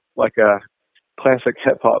of like a classic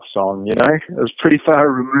hip-hop song, you know. It was pretty far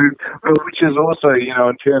removed, which is also, you know,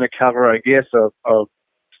 in turn a cover, I guess, of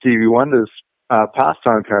Stevie Wonder's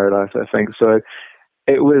Pastime Paradise, I think. So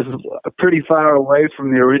it was pretty far away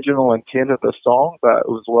from the original intent of the song, but it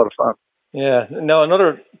was a lot of fun. Yeah. Now,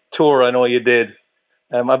 another tour I know you did,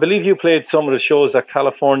 I believe you played some of the shows that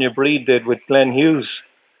California Breed did with Glenn Hughes.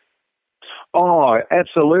 Oh,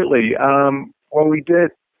 absolutely. Well, we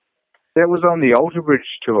did. That was on the Alter Bridge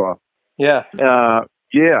tour. Yeah.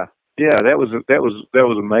 Yeah. That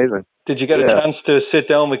was amazing. Did you get a chance to sit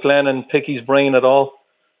down with Glenn and pick his brain at all?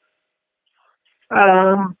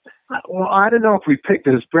 Well, I don't know if we picked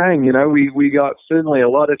his brain. You know, we got certainly a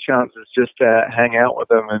lot of chances just to hang out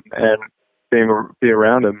with him and be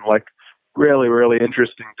around him. Like, really, really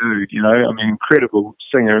interesting dude. You know, I mean, incredible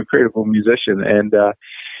singer, incredible musician, and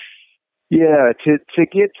yeah, to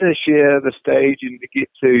get to share the stage and to get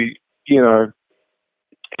to, you know,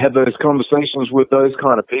 have those conversations with those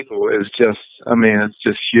kind of people is just, I mean, it's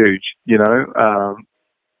just huge, you know.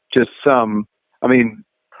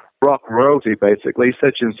 Rock royalty, basically,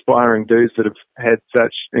 such inspiring dudes that have had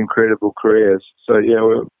such incredible careers. So, yeah,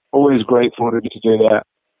 we're always grateful to do that.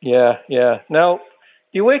 Yeah. Now,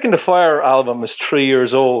 the Awaken the Fire album is 3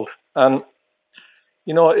 years old, and,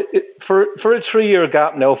 you know, for a 3-year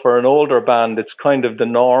gap now for an older band, it's kind of the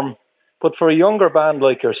norm. But for a younger band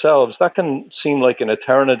like yourselves, that can seem like an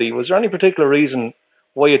eternity. Was there any particular reason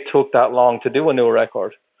why it took that long to do a new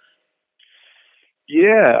record?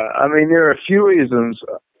 Yeah, I mean, there are a few reasons.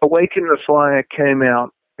 Awaken the Fire came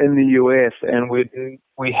out in the US, and we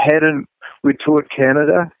toured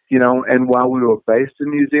Canada, you know, and while we were based in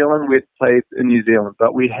New Zealand, we'd played in New Zealand,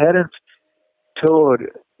 but we hadn't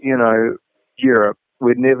toured, you know, Europe.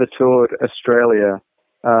 We'd never toured Australia.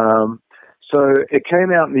 So it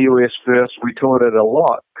came out in the US first. We toured it a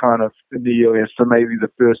lot, kind of, in the US for maybe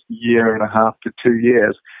the first year and a half to 2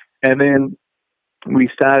 years. And then we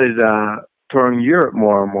started touring Europe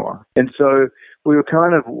more and more. And so we were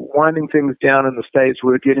kind of winding things down in the States.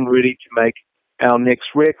 We were getting ready to make our next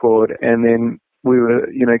record. And then we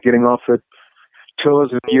were, you know, getting offered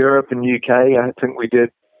tours in Europe and UK. I think we did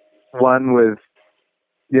one with,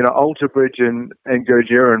 you know, Alter Bridge and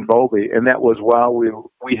Gojira and Volbeat, and that was while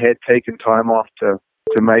we had taken time off to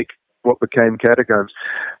make what became Catacombs.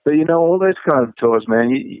 But, you know, all those kind of tours, man,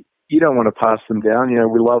 you don't want to pass them down. You know,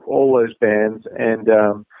 we love all those bands, and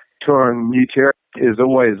touring New Territory is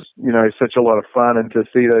always, you know, such a lot of fun, and to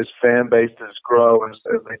see those fan bases grow as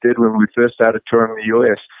they did when we first started touring the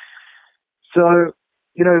US. So,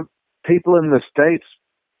 you know, people in the States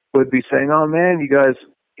would be saying, oh, man, you guys,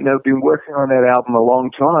 you know, been working on that album a long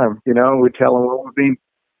time, you know. We're telling them, well, we've been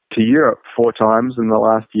to Europe 4 times in the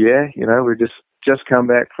last year, you know. We just come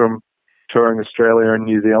back from touring Australia and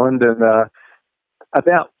New Zealand, and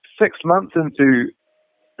about 6 months into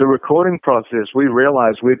the recording process, we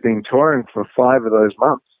realized we'd been touring for 5 of those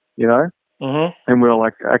months, you know. Mm-hmm. And we were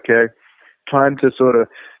like, okay, time to sort of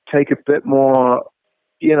take a bit more,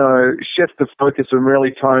 you know, shift the focus, and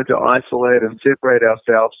really time to isolate and separate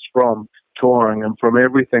ourselves from touring and from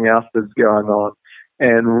everything else that's going on,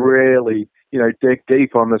 and really, you know, dig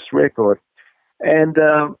deep on this record. And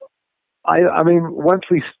I mean, once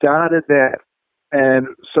we started that and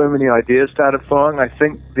so many ideas started flowing, I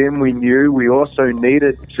think then we knew we also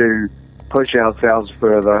needed to push ourselves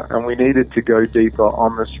further, and we needed to go deeper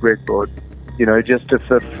on this record, you know, just to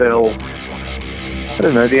fulfill, I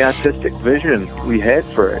don't know, the artistic vision we had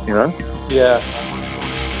for it, you know? Yeah.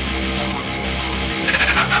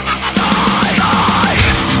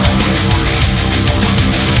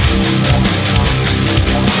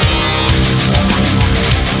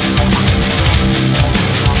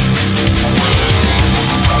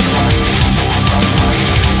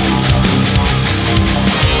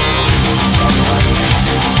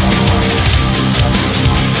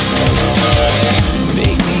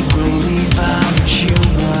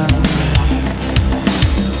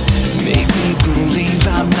 Make me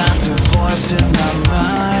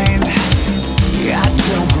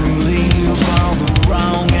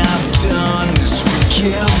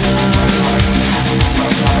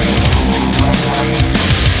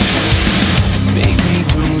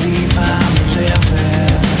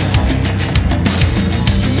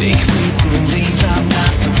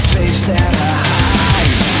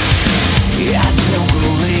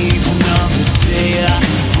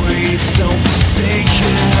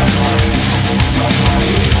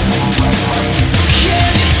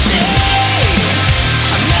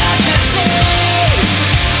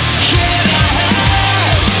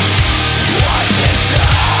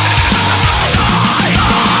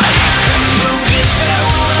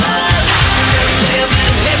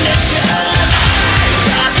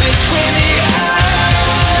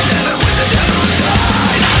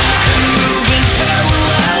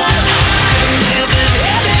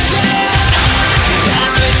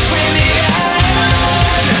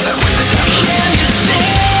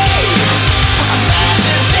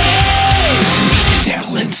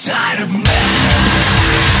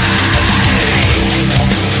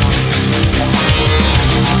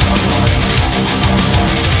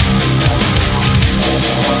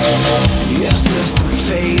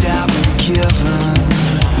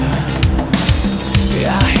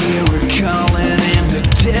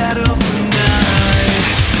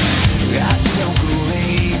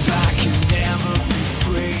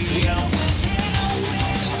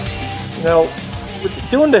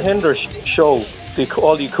doing the Hinder show,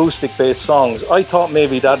 all the acoustic-based songs, I thought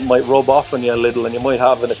maybe that might rub off on you a little and you might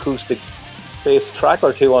have an acoustic-based track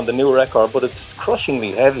or two on the new record, but it's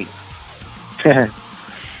crushingly heavy.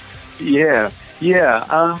 Yeah.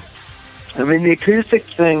 I mean, the acoustic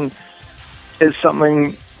thing is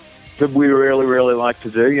something that we really, really like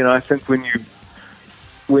to do. You know, I think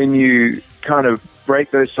when you kind of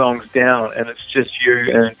break those songs down and it's just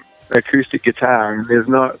you and acoustic guitar and there's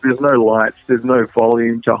no lights, there's no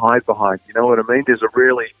volume to hide behind. You know what I mean? There's a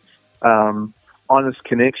really honest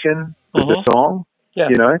connection with the song. Yeah.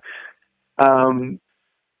 You know,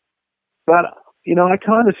 but you know, I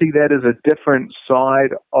kind of see that as a different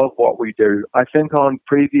side of what we do. I think on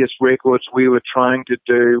previous records we were wanting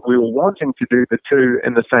to do the two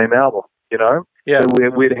in the same album, you know? Yeah. So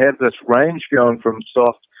we'd have this range going from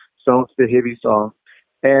soft songs to heavy songs.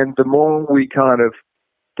 And the more we kind of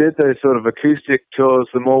did those sort of acoustic tours,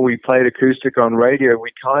 the more we played acoustic on radio,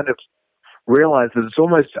 we kind of realized that it's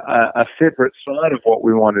almost a separate side of what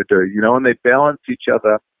we want to do, you know, and they balance each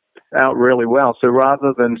other out really well. So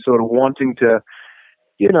rather than sort of wanting to,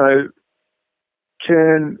 you know,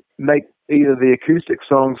 make either the acoustic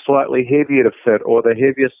songs slightly heavier to fit or the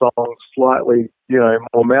heavier songs slightly, you know,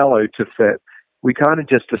 more mellow to fit, we kind of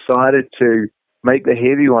just decided to make the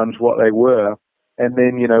heavy ones what they were, and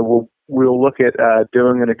then, you know, we'll look at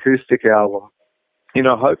doing an acoustic album, you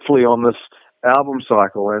know, hopefully on this album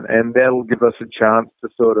cycle, and that'll give us a chance to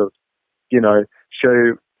sort of, you know,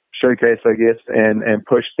 showcase, I guess, and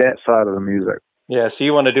push that side of the music. Yeah, so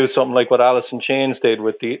you want to do something like what Alice in Chains did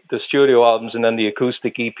with the studio albums and then the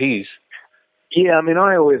acoustic EPs. Yeah, I mean,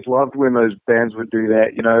 I always loved when those bands would do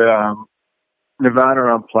that. You know,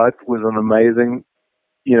 Nirvana Unplugged was an amazing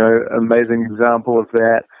example of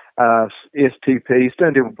that. STP,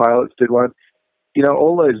 Stone Temple Pilots did one. You know,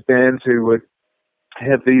 all those bands who would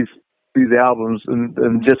have these albums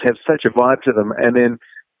and just have such a vibe to them, and then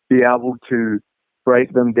be able to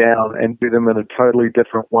break them down and do them in a totally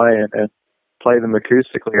different way and play them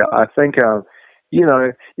acoustically. I think, you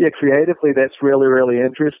know, yeah, creatively that's really, really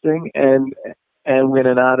interesting. And when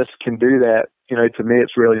an artist can do that, you know, to me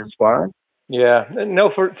it's really inspiring. Yeah.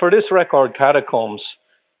 No, for this record, Catacombs,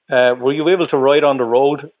 were you able to ride on the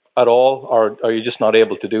road at all, or are you just not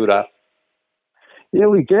able to do that? Yeah,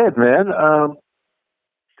 we did, man.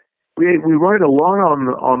 We rode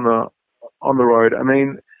along on the road. I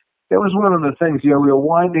mean, that was one of the things, you know, we were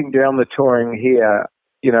winding down the touring here,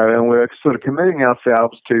 you know, and we were sort of committing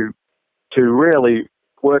ourselves to really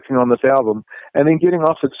working on this album, and then getting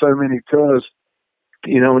offered so many tours,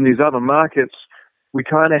 you know, in these other markets. We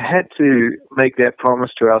kind of had to make that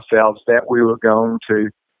promise to ourselves that we were going to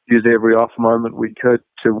use every off moment we could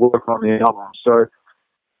to work on the album. So,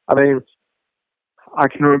 I mean, I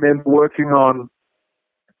can remember working on,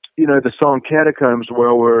 you know, the song Catacombs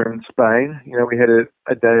while we were in Spain. You know, we had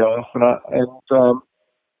a day off, and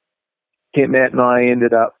Kent, Matt, and I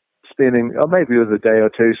ended up spending, or maybe it was a day or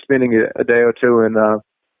two in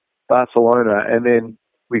Barcelona, and then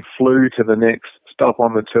we flew to the next stop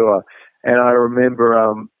on the tour. And I remember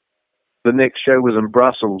the next show was in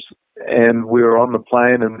Brussels, and we were on the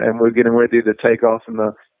plane, and we were getting ready to take off, and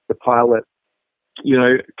the pilot, you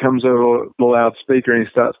know, comes over the loudspeaker and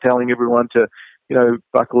he starts telling everyone to, you know,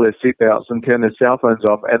 buckle their seatbelts and turn their cell phones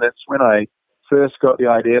off. And it's when I first got the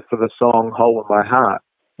idea for the song Hole in My Heart.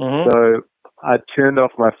 Mm-hmm. So I turned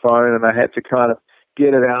off my phone and I had to kind of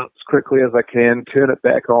get it out as quickly as I can, turn it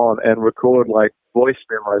back on, and record like voice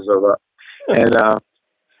memos of it.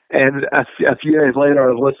 And a few days later,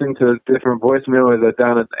 I was listening to different voice memos I'd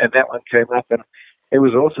done, and that one came up, and it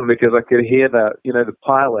was awesome because I could hear the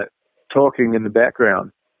pilot talking in the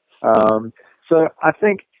background. So I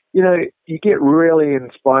think, you know, you get really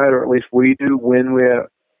inspired, or at least we do, when we're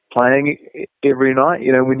playing every night,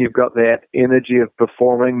 you know, when you've got that energy of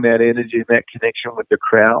performing, that energy and that connection with the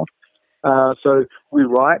crowd. So we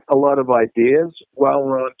write a lot of ideas while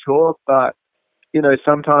we're on tour, but, you know,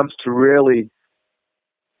 sometimes to really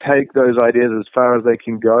take those ideas as far as they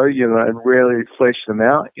can go, you know, and really flesh them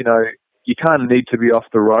out, you know, you kind of need to be off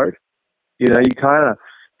the road. You know, you kind of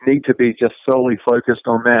need to be just solely focused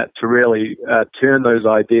on that to really turn those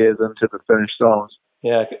ideas into the finished songs.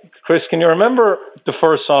 Yeah. Chris, can you remember the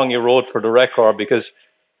first song you wrote for the record? Because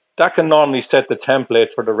that can normally set the template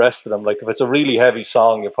for the rest of them. Like if it's a really heavy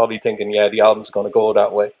song, you're probably thinking, yeah, the album's going to go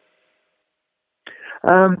that way.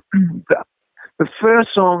 The first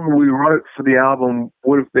song we wrote for the album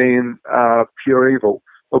would have been Pure Evil.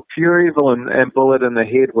 Well, Pure Evil and Bullet in the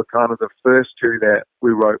Head were kind of the first two that we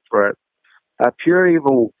wrote for it. Pure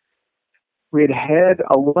Evil, we'd had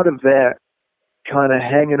a lot of that kind of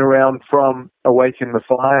hanging around from Awaken the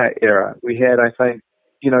Fire era. We had, I think,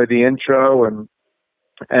 the intro and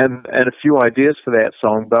a few ideas for that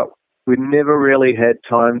song, but we never really had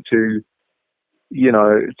time to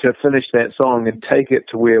finish that song and take it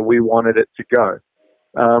to where we wanted it to go.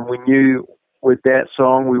 We knew with that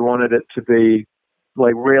song we wanted it to be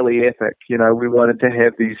like really epic. We wanted to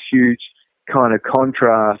have these huge kind of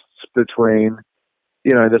contrasts between,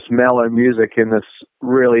 this mellow music and this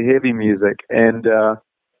really heavy music. And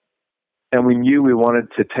we knew we wanted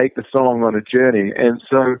to take the song on a journey. And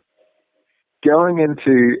so going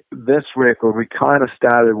into this record, we kind of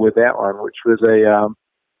started with that one, which was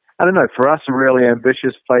for us, a really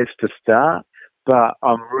ambitious place to start. But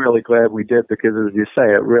I'm really glad we did, because, as you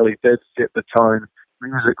say, it really did set the tone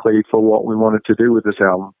musically for what we wanted to do with this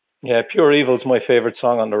album. Yeah, Pure Evil is my favorite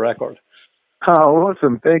song on the record. Oh,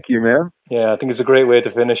 awesome. Thank you, man. Yeah, I think it's a great way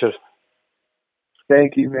to finish it.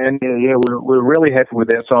 Thank you, man. Yeah, we're really happy with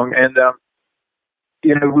that song. And,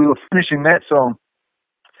 we were finishing that song.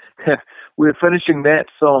 We were finishing that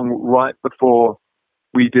song right before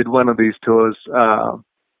we did one of these tours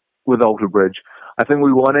with Alter Bridge. I think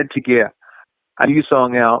we wanted to get a new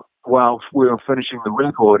song out whilst we were finishing the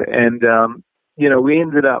record. And, we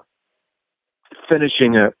ended up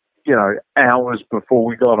finishing it, hours before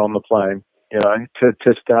we got on the plane,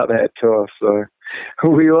 to start that tour. So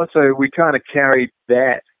we kind of carried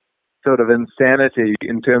that sort of insanity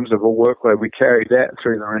in terms of a workload. We carried that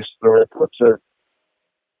through the rest of the record. So,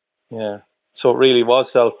 yeah. So it really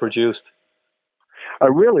was self-produced.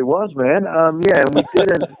 It really was, man. And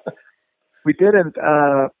we didn't,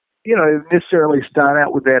 necessarily start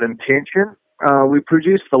out with that intention. We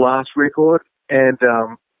produced the last record, and,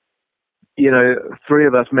 three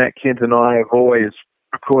of us, Matt Kent and I, have always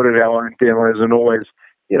recorded our own demos and always,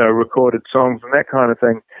 recorded songs and that kind of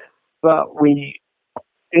thing. But we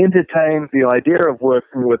entertained the idea of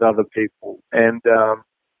working with other people. And,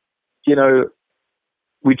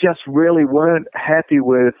 we just really weren't happy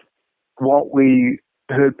with what we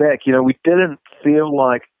heard back. We didn't feel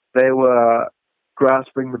like they were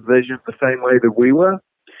grasping the vision the same way that we were.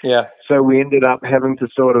 Yeah. So we ended up having to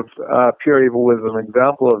sort of, Pure Evil was an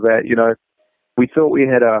example of that. We thought we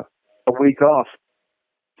had a week off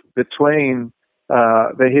between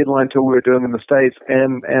the headline tour we were doing in the States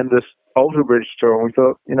and this Alter Bridge tour. And we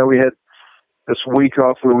thought, we had this week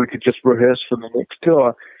off where we could just rehearse for the next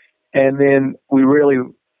tour. And then we really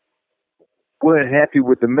weren't happy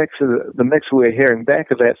with the mix we were hearing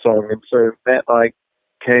back of that song. And so Matt and I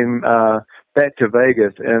came back to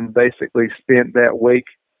Vegas and basically spent that week,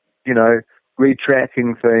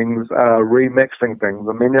 retracking things, remixing things.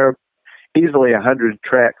 I mean, there are easily 100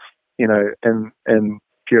 tracks, in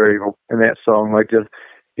Pure Evil in that song, like just,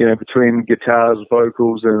 between guitars,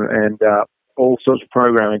 vocals, and all sorts of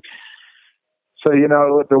programming. So,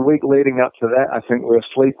 the week leading up to that, I think we were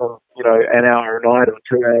sleeping, an hour a night or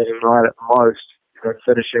 2 hours a night at most,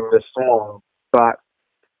 finishing this song. But,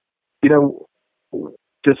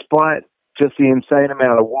 despite just the insane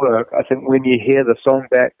amount of work, I think when you hear the song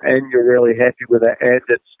back and you're really happy with it and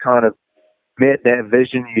it's kind of met that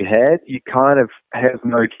vision you had, you kind of have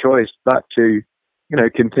no choice but to,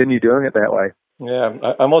 continue doing it that way. Yeah,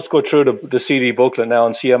 I must go through the CD booklet now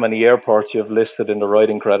and see how many airports you've listed in the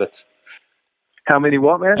writing credits. How many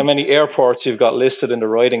what, man? How many airports you've got listed in the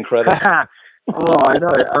writing credits? Oh, I know.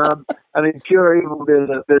 Pure Evil, there's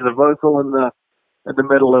a vocal in the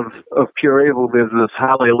middle of Pure Evil. There's this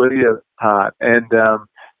Hallelujah part, and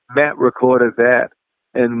Matt recorded that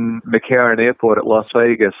in McCarran Airport at Las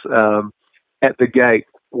Vegas, at the gate,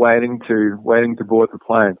 waiting to board the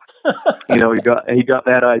plane. He got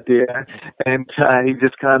that idea, and he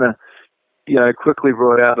just kind of, quickly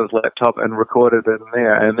brought out his laptop and recorded it in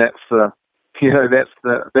there, and that's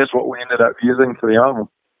that's what we ended up using for the album.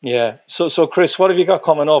 Yeah. So Chris, what have you got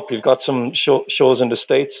coming up? You've got some shows in the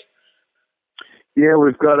States. Yeah,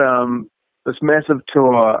 we've got this massive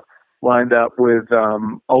tour lined up with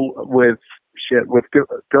Godsmack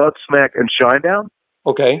and Shinedown.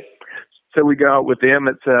 Okay. So we go out with them.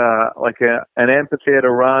 It's an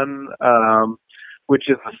amphitheater run, which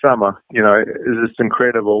is the summer. Is just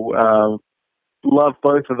incredible. Love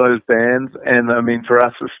both of those bands, and I mean, for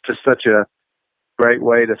us, it's just such a great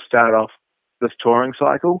way to start off this touring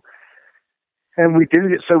cycle. And we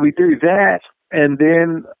do that, and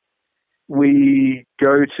then we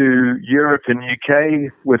go to Europe and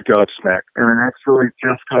UK with Godsmack, and it actually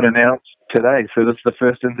just got announced today. So this is the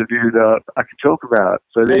first interview that I can talk about.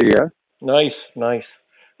 So there you go. Nice.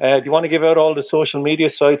 Do you want to give out all the social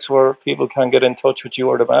media sites where people can get in touch with you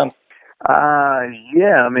or the band?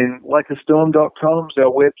 Yeah, I mean, likeastorm.com is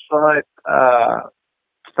our website,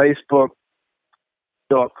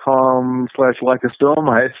 Facebook.com/likeastorm,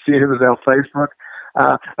 I assume, is our Facebook.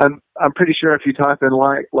 I'm pretty sure if you type in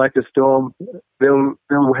like a storm, they'll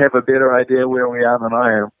have a better idea where we are than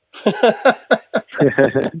I am.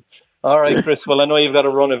 All right, Chris. Well, I know you've got a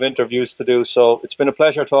run of interviews to do, so it's been a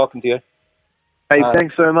pleasure talking to you. Hey,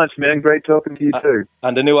 thanks so much, man. Great talking to you too.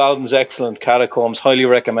 And the new album's excellent, Catacombs. Highly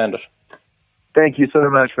recommend it. Thank you so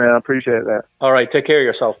much, man. I appreciate that. All right, take care of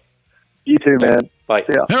yourself. You too, man. Bye.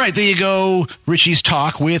 See ya. All right, there you go. Richie's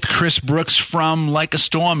talk with Chris Brooks from Like a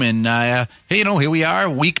Storm. And, hey, here we are, a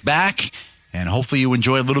week back. And hopefully you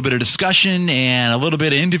enjoyed a little bit of discussion and a little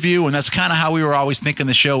bit of interview. And that's kind of how we were always thinking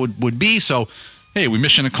the show would be. So, hey, we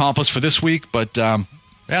mission accomplished for this week. But, I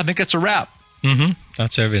think that's a wrap. Mm-hmm.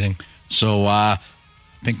 That's everything. So, I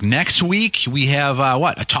think next week we have,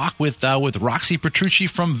 a talk with Roxy Petrucci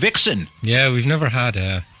from Vixen. Yeah, we've never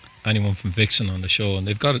had anyone from Vixen on the show. And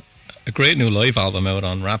they've got a great new live album out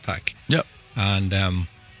on Rat Pack. Yep. And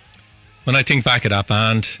when I think back at that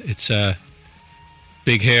band, it's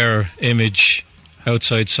Big Hair, Image,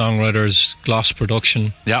 Outside Songwriters, Gloss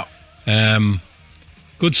Production. Yeah.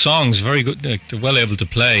 Good songs, very good. Like, they're well able to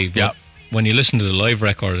play. But Yep. when you listen to the live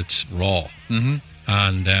record, it's raw. Mm-hmm.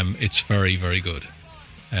 And it's very, very good.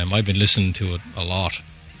 I've been listening to it a lot.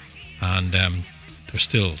 And they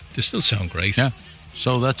still sound great. Yeah.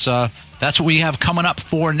 So that's what we have coming up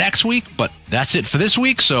for next week. But that's it for this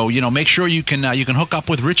week. So, make sure you can hook up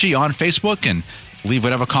with Richie on Facebook and leave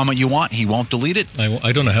whatever comment you want. He won't delete it.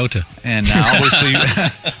 I don't know how to. And obviously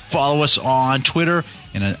follow us on Twitter.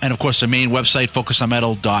 And of course, the main website,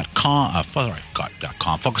 focusonmetal.com.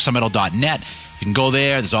 Focusonmetal.net. You can go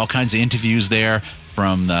there. There's all kinds of interviews there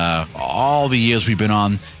from all the years we've been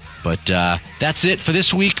on. But that's it for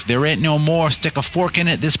this week. There ain't no more. Stick a fork in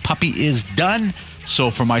it. This puppy is done.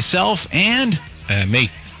 So for myself and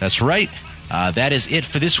me. That's right. That is it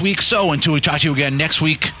for this week. So until we talk to you again next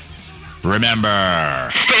week,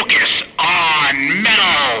 remember, Focus on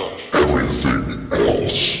metal. Everything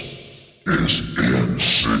else is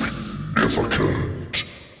insignificant.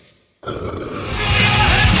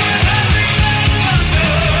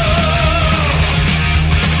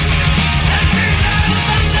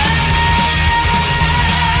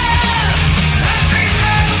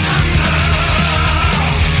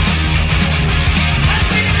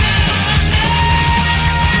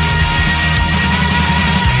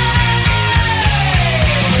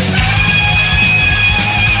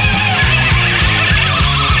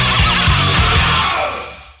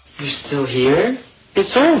 You're still here?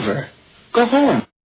 It's over. Go home.